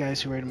DA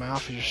guys who raided my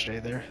office yesterday.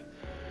 They're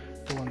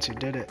the ones who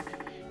did it.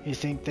 You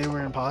think they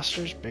were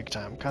imposters? Big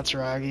time.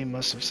 Katsuragi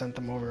must have sent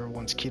them over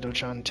once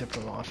Kido-chan tipped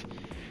them off.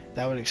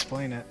 That would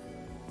explain it.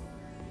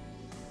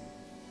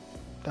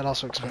 That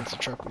also explains the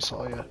truck we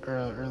saw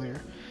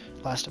earlier,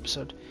 last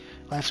episode.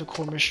 Life's a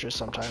cool mistress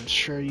sometimes.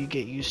 Sure, you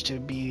get used to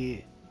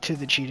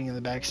the cheating and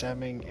the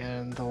backstabbing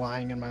and the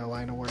lying in my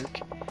line of work.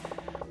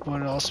 But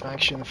when it all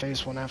smacks you in the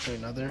face one after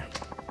another,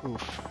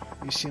 oof.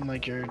 You seem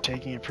like you're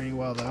taking it pretty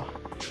well though.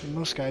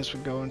 Most guys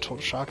would go in total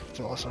shock if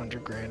they lost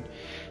 100 grand,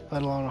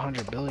 let alone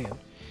 100 billion.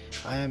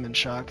 I am in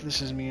shock.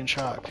 This is me in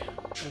shock.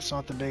 It's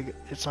not that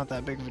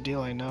big of a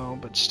deal, I know,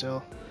 but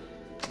still.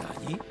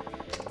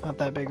 Not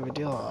that big of a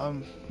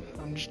deal.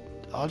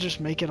 I'll just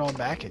make it all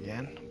back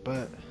again,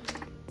 but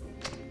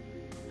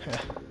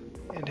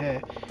and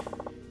hey,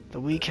 the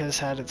week has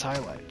had its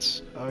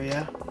highlights. Oh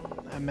yeah?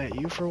 I met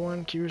you for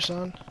one,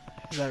 Kiryu-san?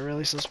 Is that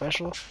really so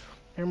special?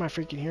 You're my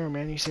freaking hero,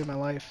 man. You saved my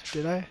life.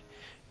 Did I?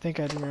 Think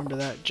I'd remember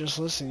that. Just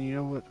listen, you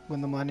know what,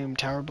 when the Millennium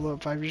Tower blew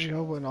up 5 years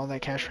ago, when all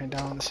that cash ran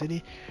down on the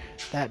city?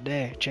 That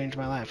day changed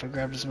my life. I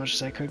grabbed as much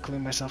as I could,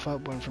 cleaned myself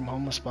up, went from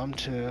homeless bum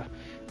to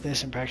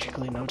this in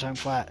practically no time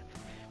flat.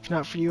 If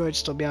not for you, I'd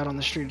still be out on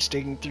the streets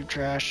digging through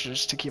trash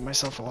just to keep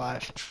myself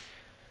alive.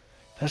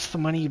 That's the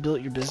money you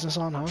built your business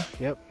on, huh?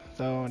 Yep.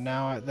 Though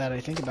now that I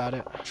think about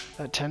it,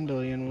 that 10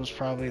 billion was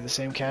probably the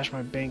same cash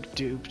my bank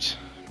duped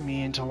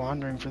me into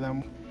laundering for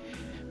them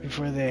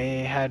before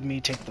they had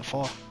me take the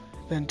fall.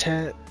 Then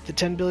the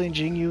 10 billion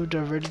Jing you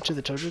diverted to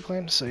the Tojo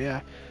clan, so yeah,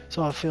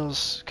 so it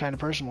feels kind of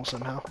personal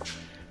somehow.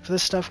 If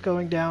this stuff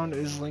going down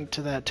is linked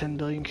to that 10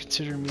 billion,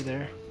 consider me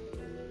there.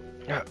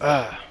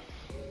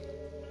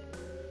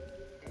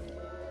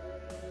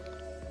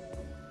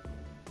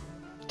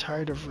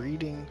 Tired of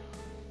reading.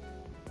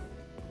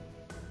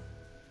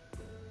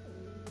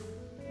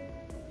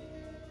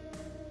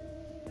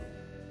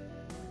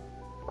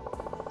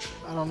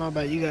 I don't know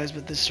about you guys,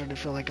 but this sort of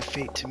felt like a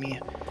fate to me.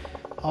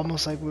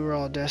 Almost like we were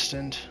all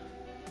destined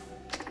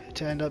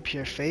to end up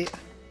here. Fate?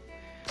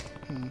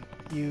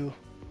 You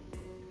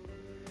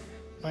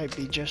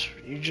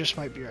just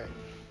might be right.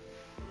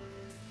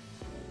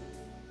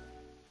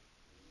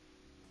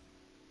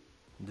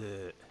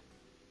 で、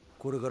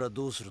これから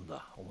どうするん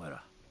だ、お前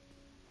ら。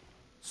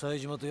冴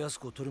島と安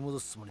子を取り戻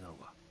すつもりなの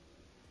か。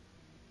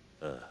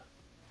ああ、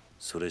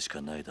それし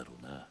かないだろ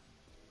うな。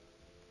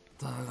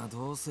だが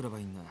どうすれば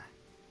いいんだ。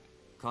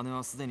金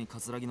はすでに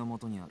葛城の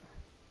元にある。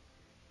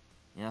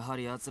やは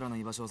り奴らの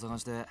居場所を探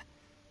して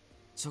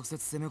直接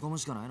攻め込む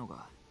しかないの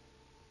か。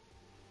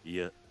い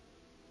や、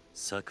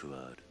策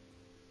はある。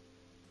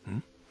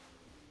ん？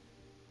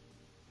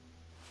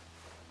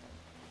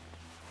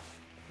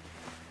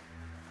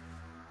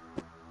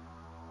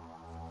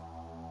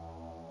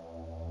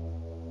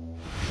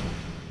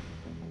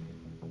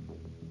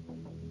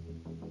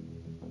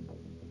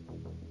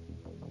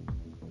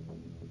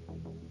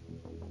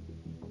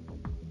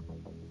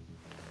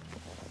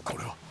こ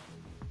れは。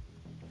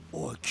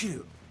おい、キリ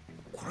ュウ、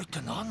これ一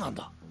体何なん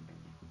だ。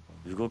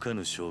動か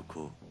ぬ証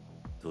拠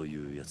と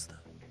いうやつだ。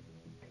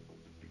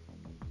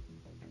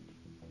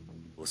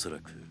おそら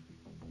く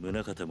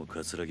宗像も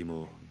葛城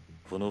も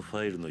このフ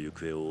ァイルの行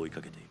方を追い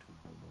かけている。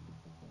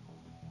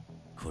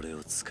これ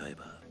を使え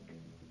ば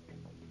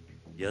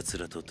奴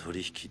らと取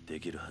引で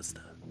きるはず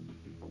だ。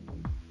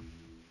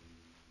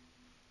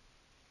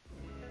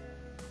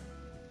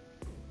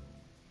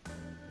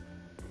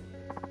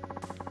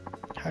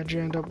How'd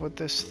you end up with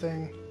this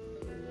thing,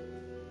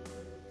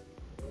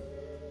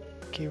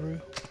 Kiru?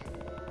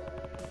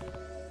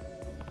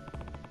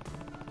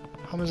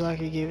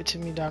 Hamazaki gave it to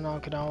me down on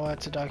Okinawa.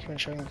 It's a document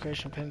showing the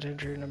creation of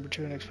penitentiary number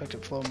 2 and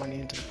expected flow of money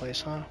into the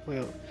place, huh?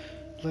 Wait,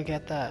 look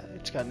at that.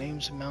 It's got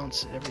names,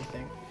 amounts,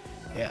 everything.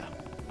 Yeah.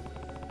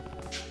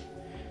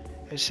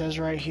 It says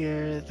right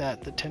here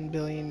that the 10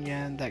 billion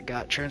yen that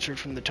got transferred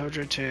from the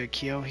Tojo to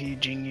Kyohi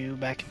Jingyu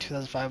back in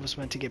 2005 was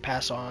meant to get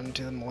passed on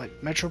to the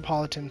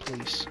Metropolitan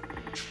Police.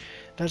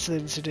 That's the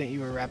incident you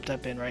were wrapped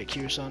up in, right,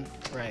 Kiryu-san?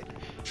 Right.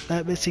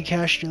 That missing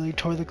cash nearly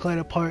tore the clan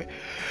apart.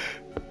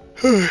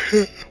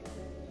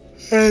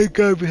 And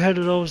got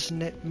beheaded over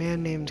a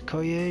man named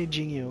Koye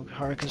Jingyu,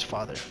 Haruka's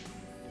father.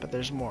 But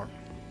there's more.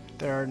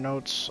 There are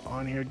notes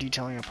on here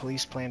detailing a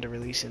police plan to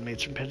release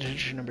inmates from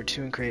penitentiary number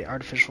 2 and create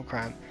artificial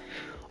crime,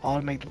 all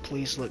to make the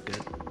police look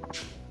good.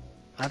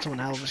 That's one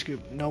hell of a scoop.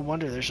 No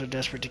wonder they're so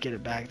desperate to get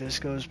it back. This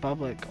goes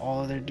public,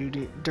 all of their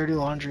dirty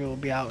laundry will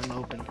be out in the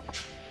open.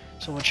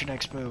 So what's your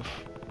next move?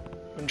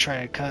 I'm gonna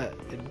try to cut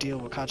a deal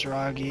with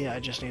Katsuragi. I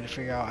just need to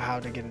figure out how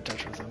to get in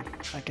touch with him.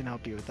 I can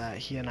help you with that.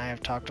 He and I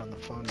have talked on the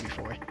phone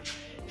before.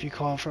 If you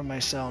call from my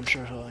cell, I'm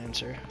sure he'll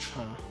answer.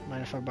 Huh.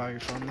 Mind if I borrow your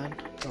phone then?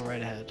 Go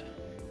right ahead.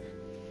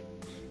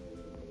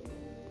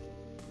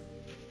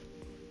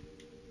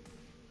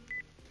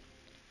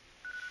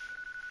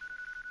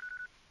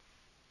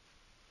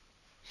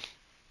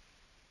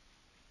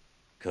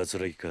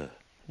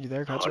 You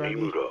there,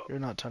 Katsuragi? You're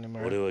not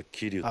Tanimura.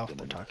 Oh,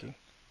 they're talking.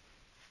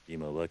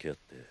 今訳あっ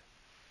て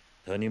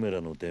谷村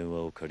の電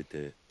話を借り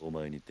てお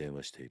前に電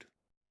話している。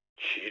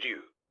桐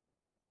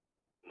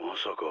生、ま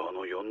さかあ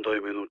の4代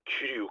目の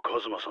桐生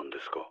一馬さん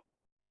ですか。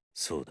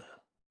そうだ。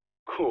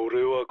こ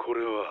れは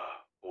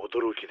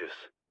驚きで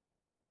す。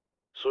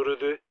それ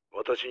で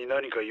私に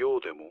何か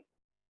用でも。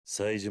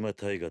冴島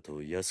大河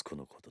と安子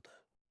のことだ。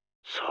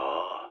さ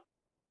あ、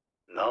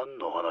何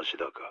の話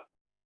だか。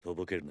と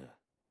ぼけるな。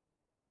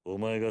お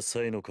前が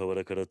冴の河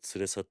原から連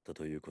れ去った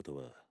ということ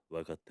は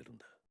分かってるん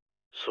だ。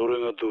そ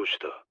れがどうし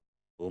た？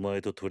お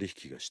前と取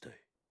引がしたい。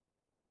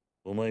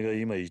お前が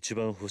今一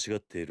番欲しがっ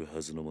ている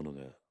はずのもの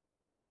が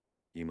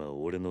今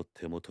俺の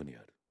手元にあ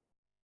る。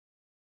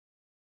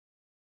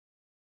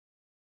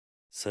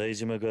冴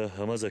島が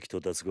浜崎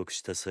と脱獄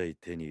した際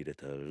手に入れ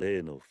た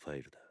例のファ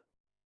イルだ。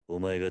お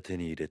前が手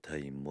に入れた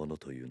いもの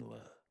というのは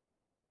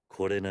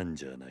これなん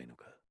じゃないの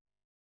か。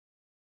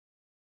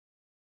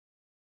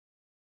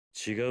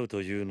違う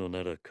というの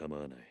なら構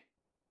わない。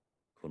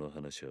この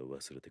話は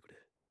忘れてくれ。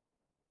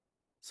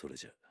それ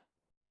じゃ。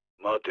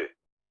待て。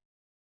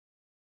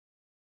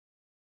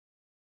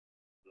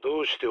ど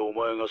うしてお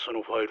前がそ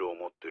のファイルを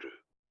持ってる？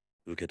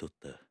受け取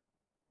った。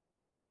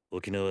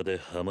沖縄で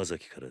浜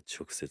崎から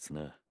直接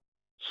な。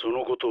そ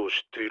のことを知っ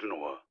ている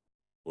のは？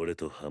俺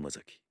と浜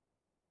崎。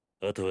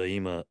あとは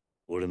今、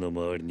俺の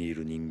周りにい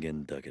る人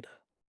間だけだ。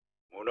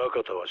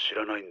宗像は知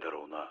らないんだ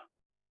ろうな。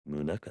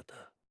宗像？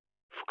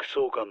副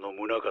総監の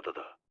宗像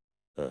だ。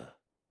ああ、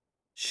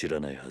知ら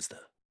ないはずだ。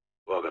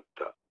わかっ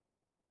た。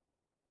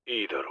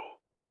いいだろ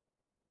う。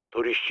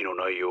取引の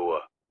内容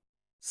は？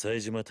冴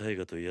島大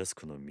河と安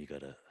子の身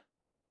柄、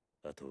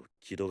あと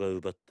木戸が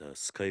奪った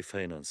スカイフ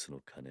ァイナンス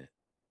の金、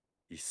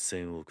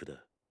1000億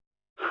だ。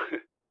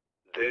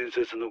伝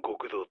説の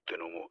極道って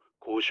のも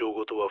交渉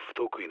事は不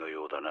得意の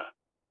ようだな。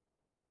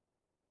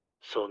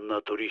そん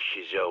な取引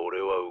じゃ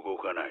俺は動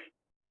かない。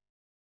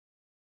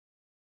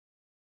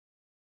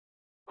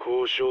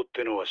交渉っ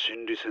てのは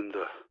心理戦だ。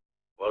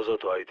わざ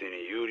と相手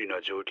に有利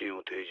な条件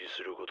を提示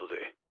すること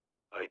で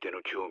相手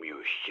の興味を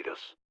引き出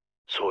す。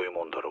そういう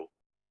もんだろ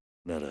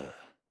う。なら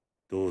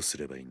どうす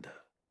ればいいんだ？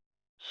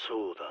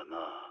そうだな。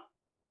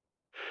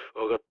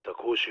わかった、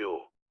こうしよう。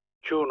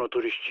今日の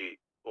取引、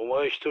お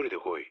前一人で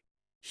来い。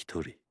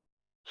一人？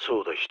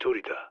そうだ、一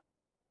人だ。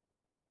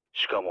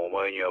しかもお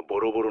前にはボ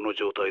ロボロの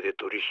状態で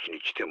取引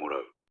に来てもら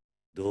う。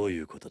どうい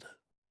うことだ？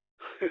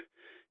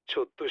ち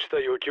ょっとした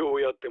余興を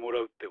やってもら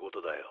うってこ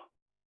とだよ。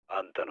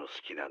あんたの好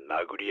きな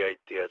殴り合いっ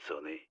てやつ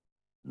をね。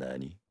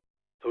何？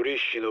取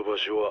引の場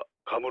所は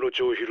カムロ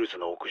町ヒルズ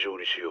の屋上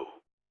にしよう。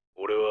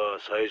俺は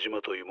冴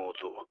島と妹、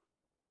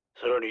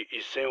さらに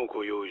1000億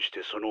を用意し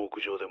てその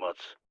屋上で待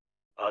つ。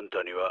あん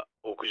たには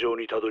屋上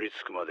にたどり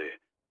着くまで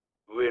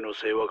上の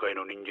清和会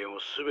の人間を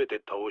全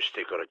て倒し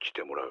てから来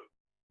てもらう。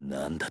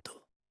なんだと？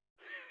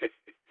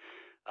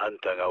あん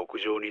たが屋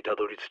上にた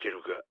どり着け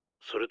るか、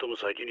それとも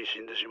先に死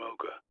んでしまう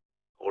か。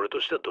俺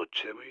としてはどっ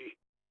ちでもいい。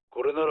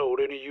これなら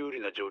俺に有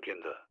利な条件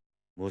だ。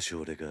もし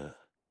俺が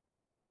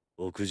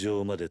屋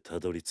上までた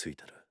どり着い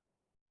たら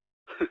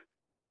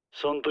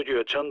そん時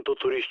はちゃんと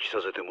取引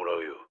させてもら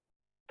うよ。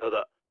た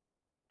だ、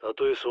た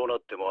とえそうなっ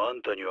てもあ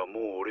んたには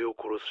もう俺を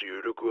殺す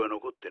余力は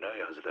残ってな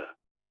いはずだ。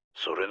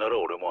それなら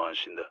俺も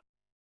安心だ。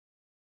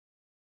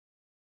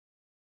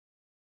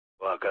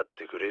分かっ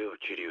てくれよ、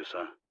桐生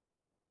さん。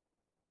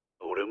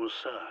俺も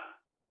さ、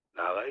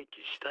長生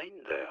きしたい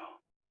んだ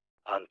よ。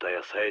あんた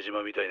や冴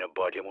島みたいな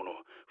化け物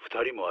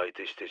2人も相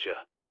手してち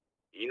ゃ、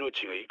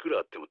命がいくら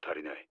あっても足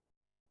りない。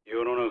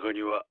世の中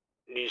には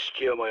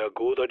錦山や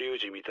郷田隆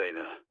二みたい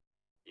な、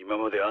今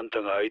まであん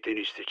たが相手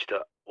にしてき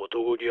た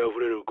男気あふ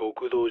れる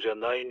極道じゃ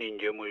ない人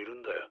間もいる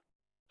んだよ。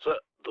さあ、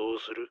どう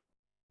する？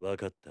わ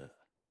かった。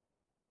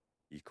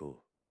行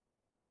こ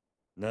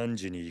う。何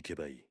時に行け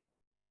ばいい？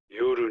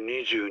夜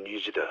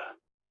22時だ。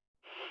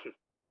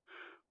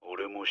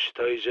俺も死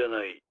体じゃ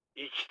ない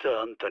生き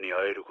たあんたに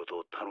会えること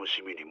を楽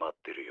しみに待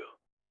ってるよ。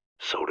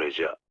それ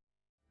じゃ。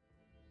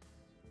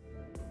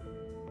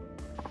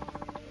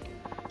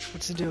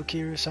What's the deal,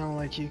 Kiryu? Sound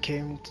like you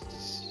came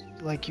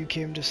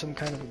to some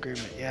kind of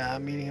agreement. Yeah,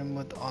 I'm meeting him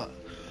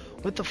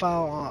with the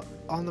file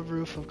on the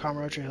roof of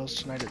Kamurocho Hills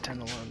tonight at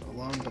 10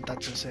 alone, but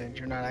that's insane.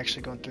 You're not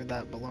actually going through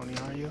that baloney,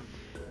 are you?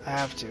 I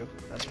have to.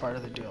 That's part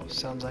of the deal.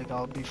 Sounds like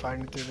I'll be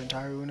fighting through the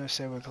entire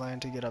Sega clan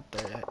to get up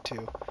there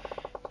too.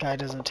 Guy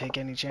doesn't take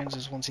any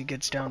chances once he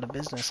gets down to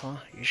business, huh?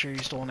 You sure you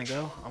still want to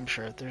go? I'm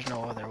sure. There's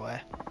no other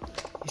way.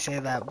 You say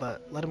that,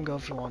 but let him go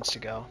if he wants to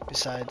go.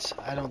 Besides,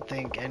 I don't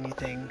think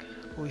anything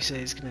we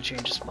say is going to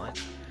change his mind.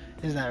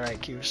 Isn't that right,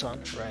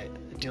 Kiryu-san? Right.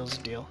 A deal's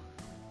a deal.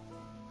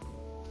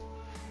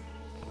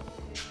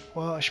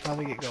 Well, I should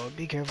probably get going.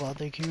 Be careful out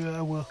there, Kiryu.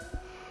 I will.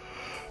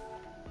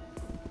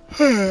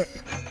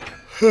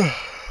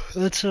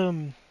 Let's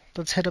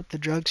head up the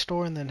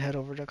drugstore and then head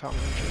over to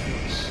Kamurocho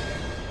Hills.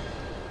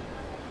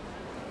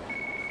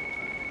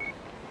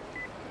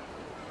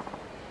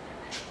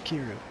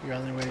 Kiryu, you're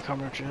on your way to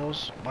Kamurocho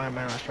Hills? Why am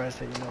I not surprised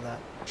that you know that?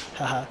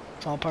 Haha,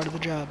 it's all part of the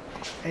job.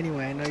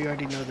 Anyway, I know you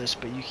already know this,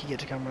 but you can get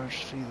to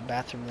Kamurocho through the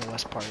bathroom in the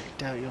West Park.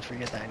 Doubt you'll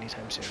forget that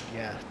anytime soon.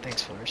 Yeah,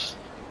 thanks first.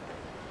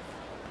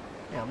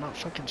 Yeah, I'm not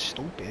fucking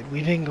stupid.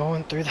 We've been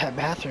going through that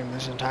bathroom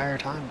this entire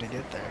time to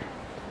get there.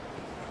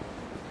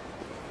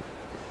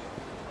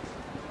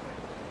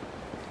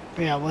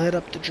 But yeah, we'll head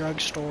up the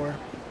drugstore.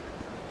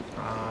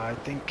 I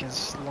think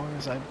as long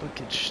as I book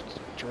it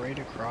straight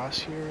across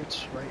here,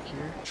 it's right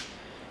here.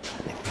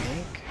 I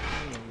think.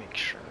 Let me make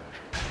sure.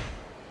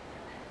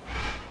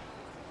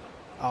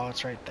 Oh,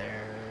 it's right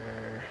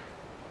there.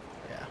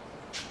 Yeah.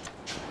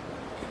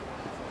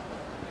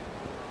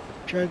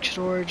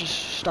 Drugstore,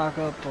 just stock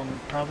up on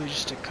probably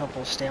just a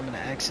couple stamina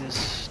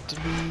X's. Did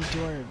we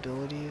do our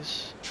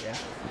abilities? Yeah.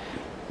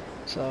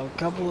 So, a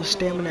couple of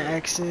stamina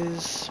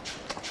X's.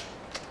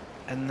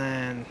 And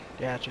then,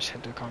 yeah, just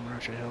head to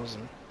Kamurocho Hills.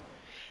 And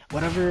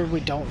whatever we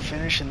don't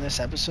finish in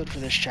this episode for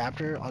this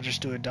chapter, I'll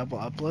just do a double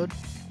upload.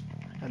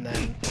 And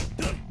then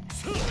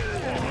we'll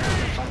have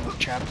the final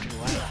chapter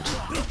left.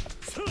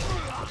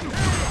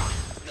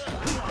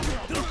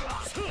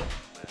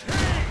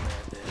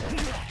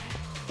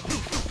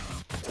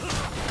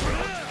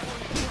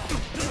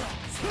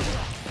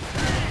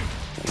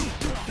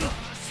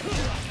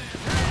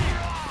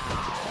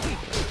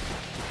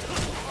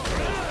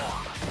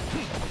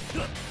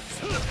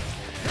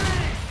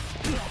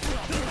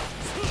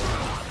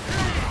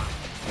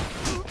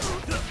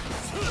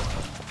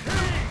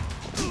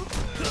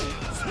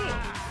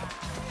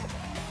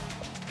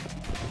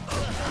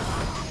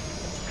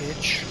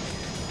 Bitch.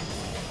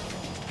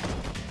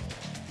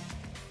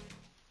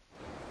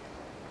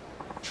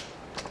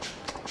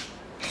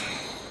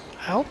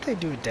 I hope they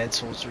do a Dead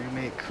Souls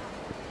remake.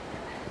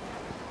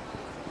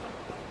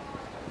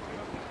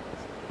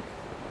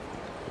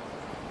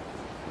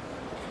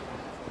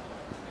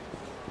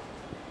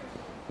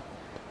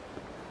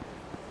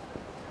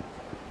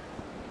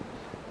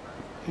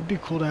 It'd be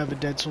cool to have a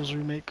Dead Souls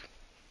remake.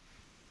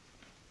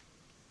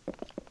 I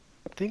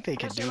think they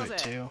could do it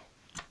too.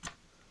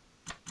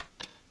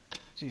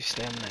 Do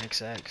stamina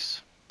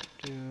XX.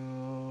 Do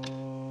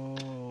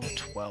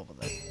 12 of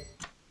them.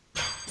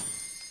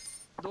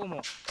 There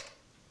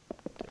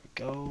we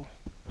go.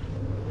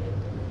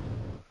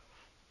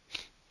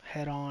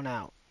 head on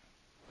out.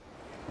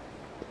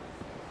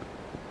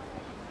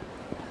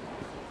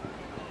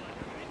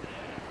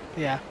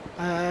 Yeah,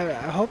 I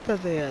hope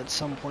that they at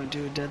some point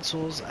do a Dead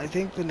Souls. I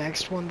think the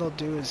next one they'll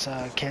do is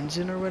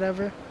Kenzin or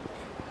whatever.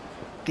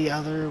 The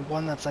other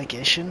one that's like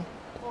Ishin.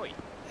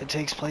 It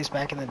takes place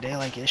back in the day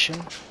like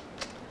Ishin.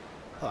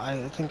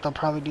 I think they'll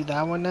probably do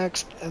that one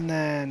next, and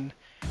then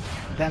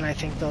I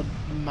think they'll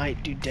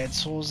might do Dead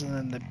Souls, and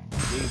then the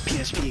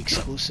PSP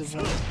exclusive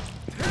one.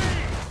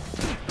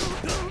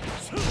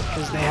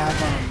 Because they have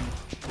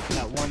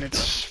that one,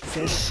 it's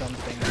Fist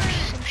something or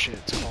some shit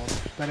it's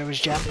called. But it was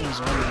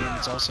Japanese only, and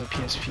it's also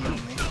PSP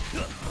only.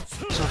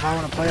 So if I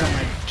want to play it on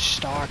my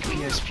stock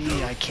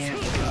PSP, I can't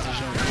because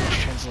there's no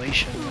English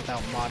translation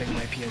without modding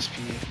my PSP,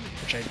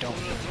 which I don't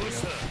want to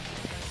do.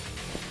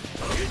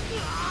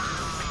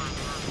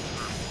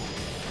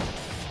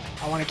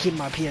 I want to keep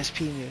my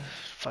PSP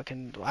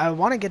fucking... I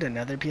want to get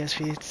another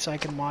PSP so I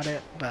can mod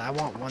it, but I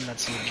want one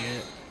that's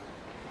legit.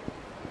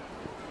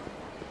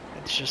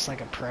 It's just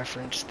like a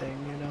preference thing,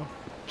 you know?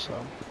 So,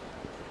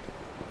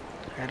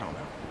 I don't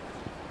know.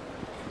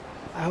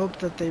 I hope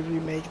that they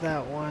remake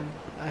that one.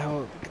 I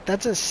hope...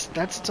 That's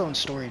its own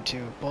story,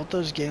 too. Both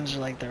those games are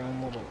like their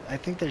own little... I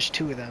think there's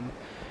 2 of them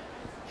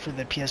for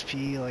the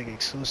PSP, like,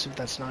 exclusive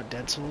that's not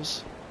Dead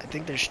Souls. I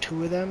think there's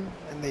 2 of them,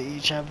 and they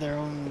each have their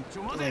own,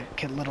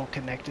 like, little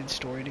connected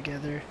story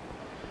together.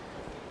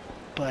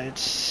 But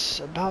it's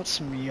about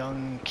some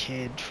young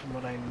kid, from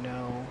what I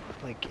know,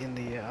 like, in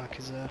the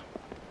Yakuza,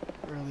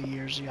 early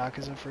years of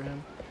Yakuza for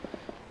him.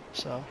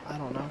 So, I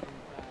don't know.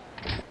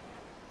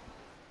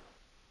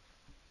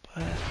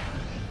 But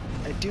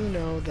I do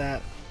know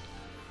that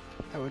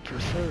I would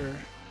prefer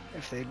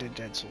if they did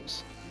Dead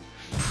Souls.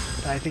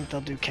 But I think they'll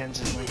do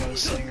Kenzin, like I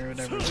was saying, or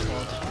whatever it's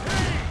called.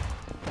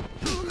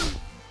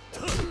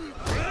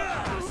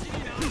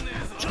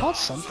 It's called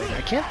something.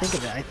 I can't think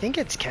of it. I think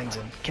it's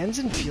Kenzin.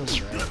 Kenzin feels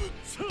right.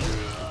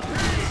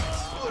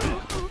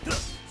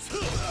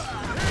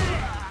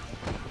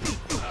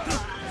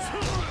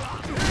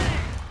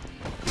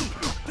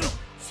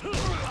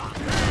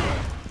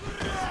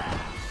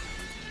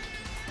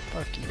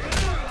 Fuck you.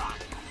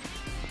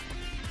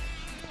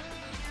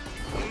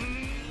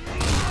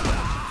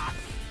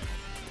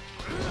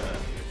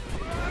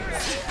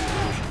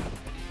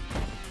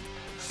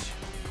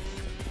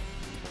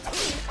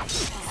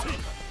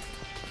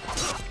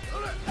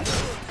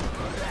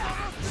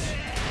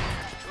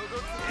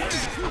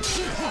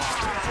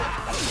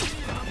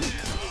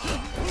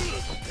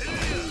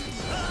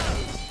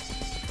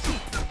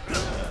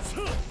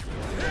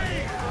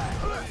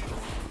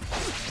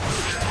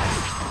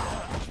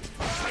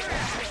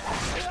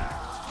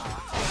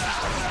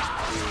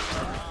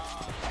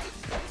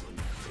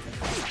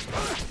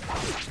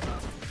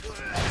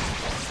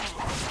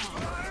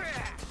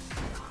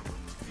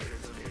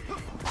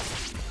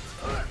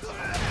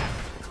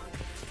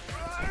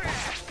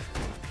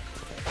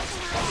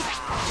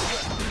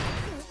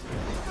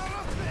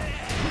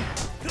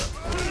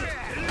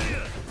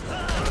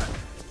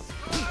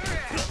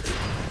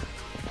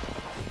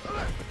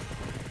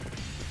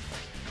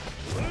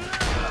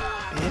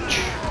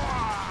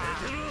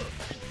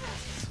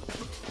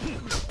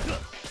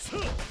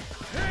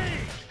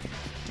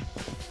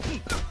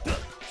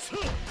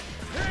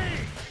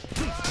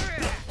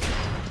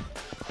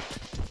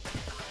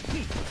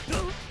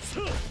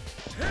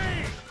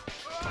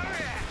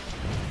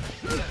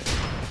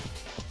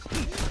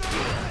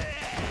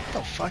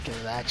 Fuck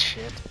is that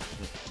shit?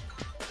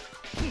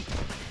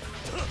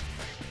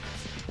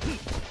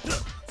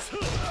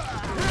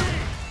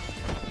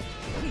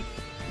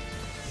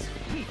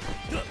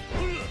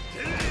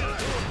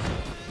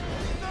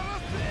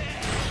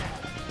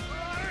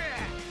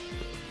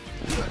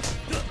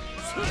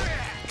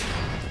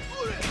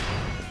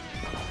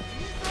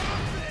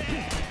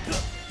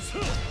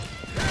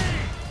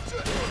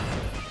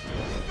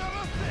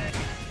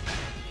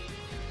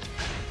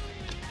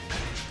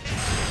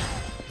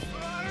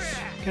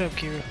 Get up,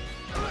 Kira.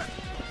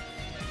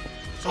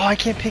 Oh, I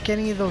can't pick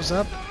any of those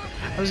up.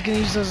 I was gonna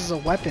use those as a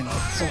weapon.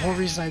 That's the whole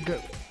reason I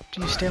go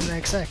to use Stamina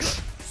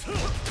XX.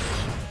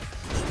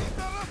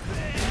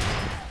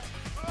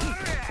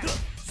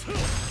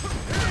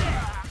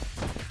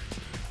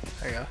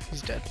 There you go.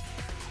 He's dead.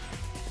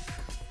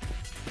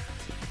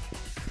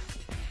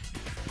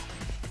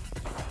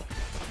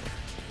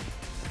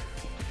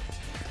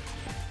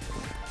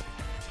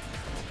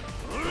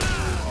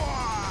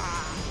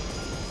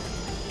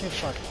 Get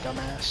fucking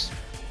dumbass.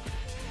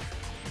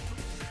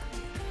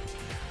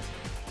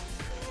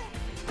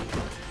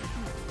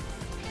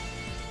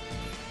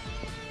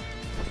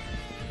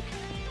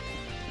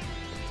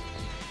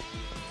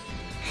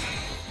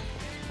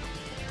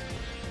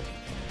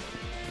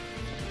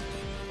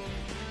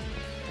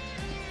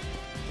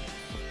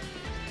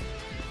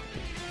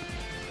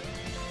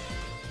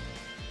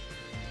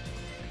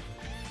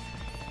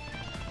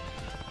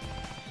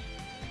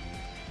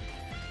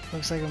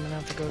 Looks like I'm gonna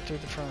have to go through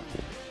the front.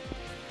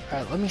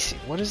 Alright, let me see.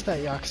 What is that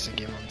Yakuza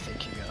game I'm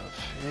thinking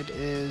of? It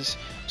is.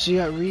 So you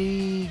got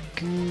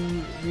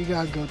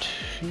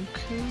Gotoku?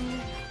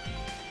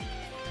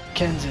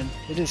 Kenzen.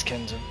 It is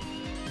Kenzen.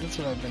 That's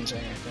what I've been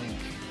saying, I think.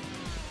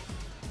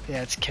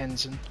 Yeah, it's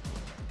Kenzen.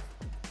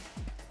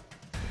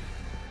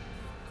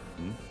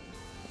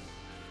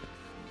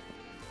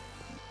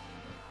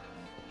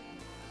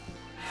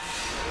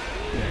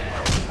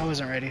 I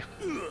wasn't ready.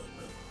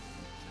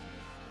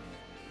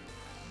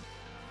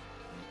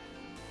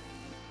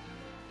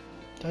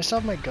 Did I still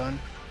have my gun?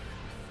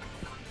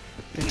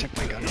 They took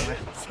my gun away.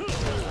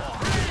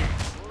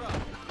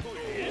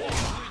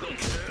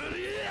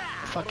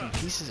 Fucking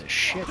pieces of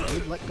shit,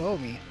 dude. Let go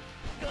of me.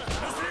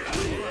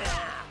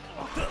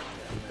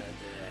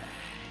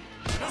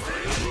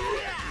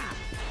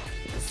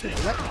 Dude,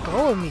 let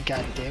go of me,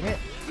 goddammit.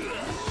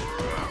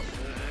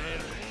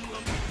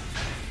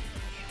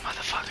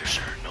 Motherfuckers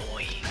are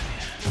annoying.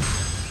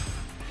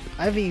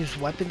 I haven't used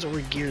weapons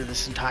or gear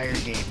this entire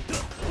game.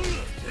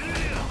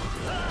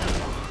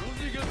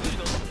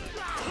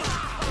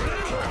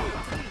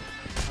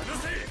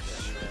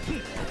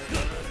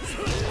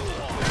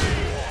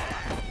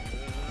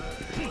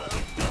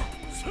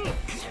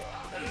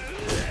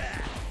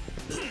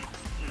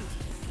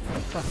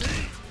 Fuck you.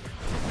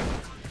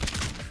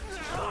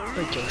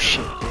 Break your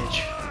shit, bitch.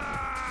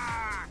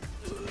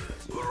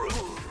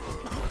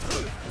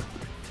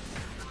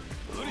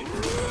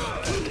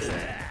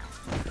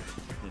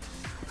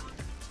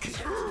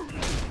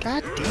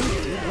 God damn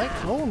it, dude. Let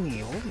go of me.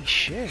 Holy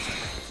shit.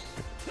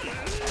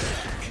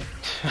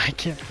 I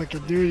can't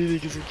fucking do anything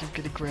because I keep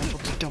getting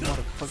grappled, you dumb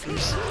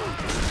motherfuckers.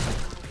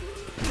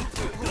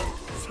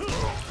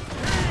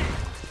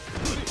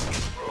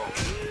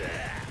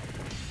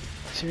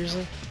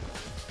 Seriously?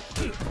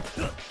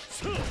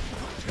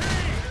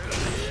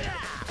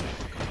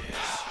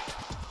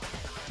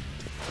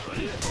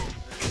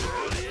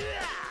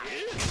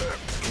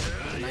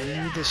 I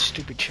knew this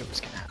stupid shit was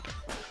gonna happen.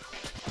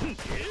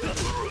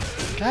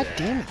 God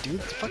damn it,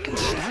 dude. Fucking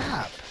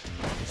stop.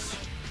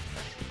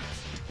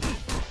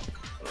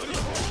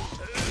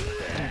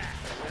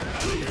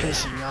 Dude, you're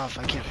pissing me off.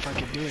 I can't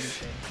fucking do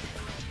anything.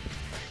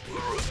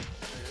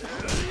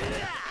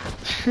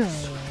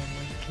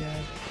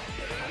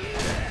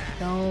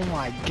 Oh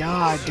my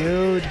god,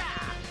 dude.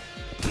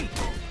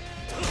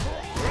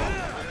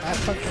 That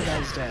fucking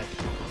guy's dead.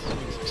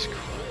 Jesus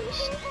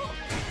Christ.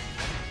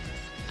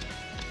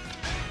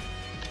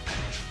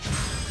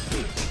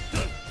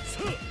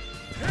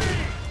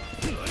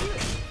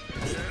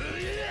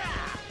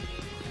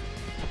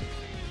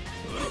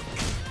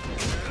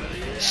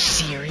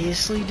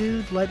 Seriously,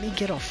 dude? Let me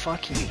get a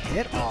fucking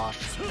hit off.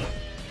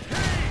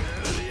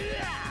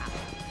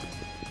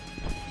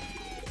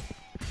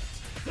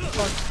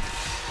 Fuck.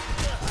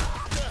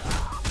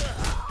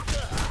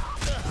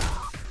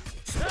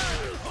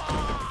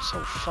 So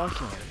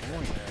fucking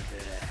annoying.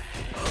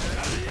 Oh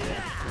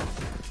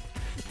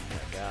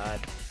my god.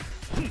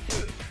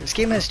 This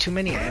game has too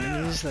many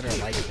enemies that are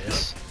like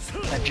this.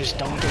 That just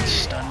don't get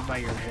stunned by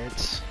your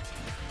hits.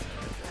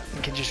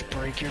 You can just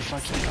break your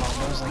fucking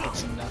combos like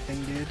it's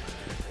nothing, dude.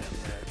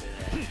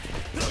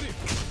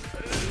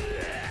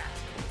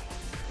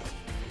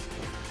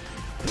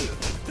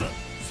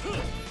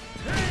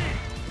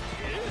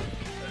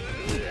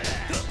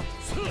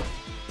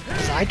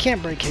 I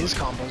can't break his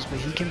combos, but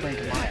he can break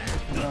mine.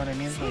 You know what I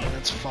mean? Like,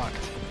 that's fucked.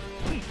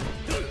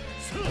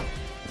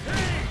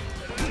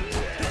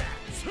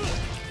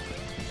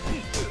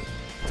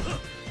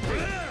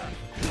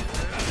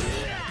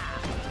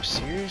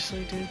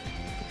 Seriously, dude?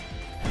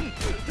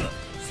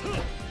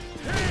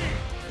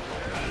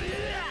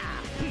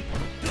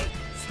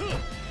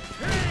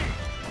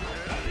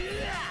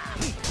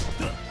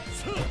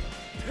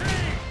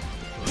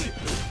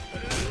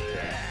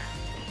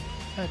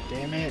 God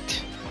damn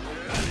it.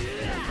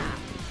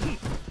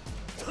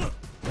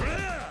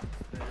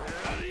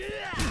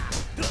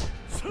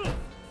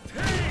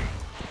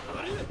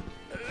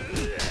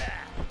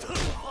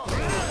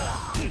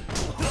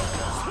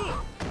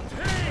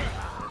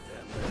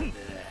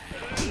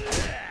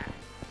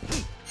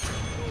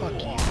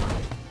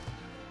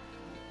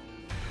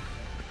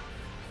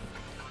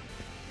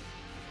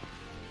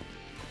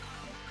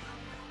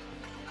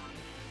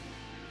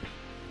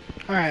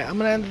 Alright, I'm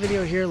gonna end the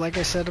video here. Like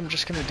I said, I'm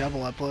just gonna double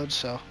upload,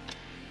 so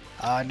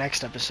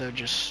next episode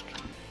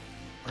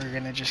we're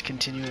gonna just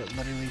continue it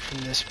literally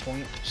from this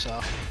point, so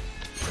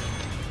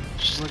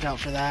just look out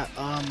for that.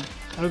 I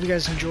hope you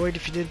guys enjoyed.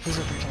 If you did, please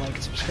don't forget to like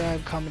and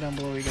subscribe, comment down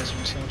below what you guys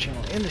want to see on the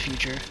channel in the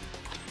future,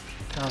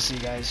 and I'll see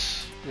you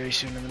guys very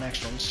soon in the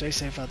next one. Stay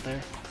safe out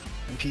there,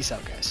 and peace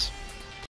out, guys.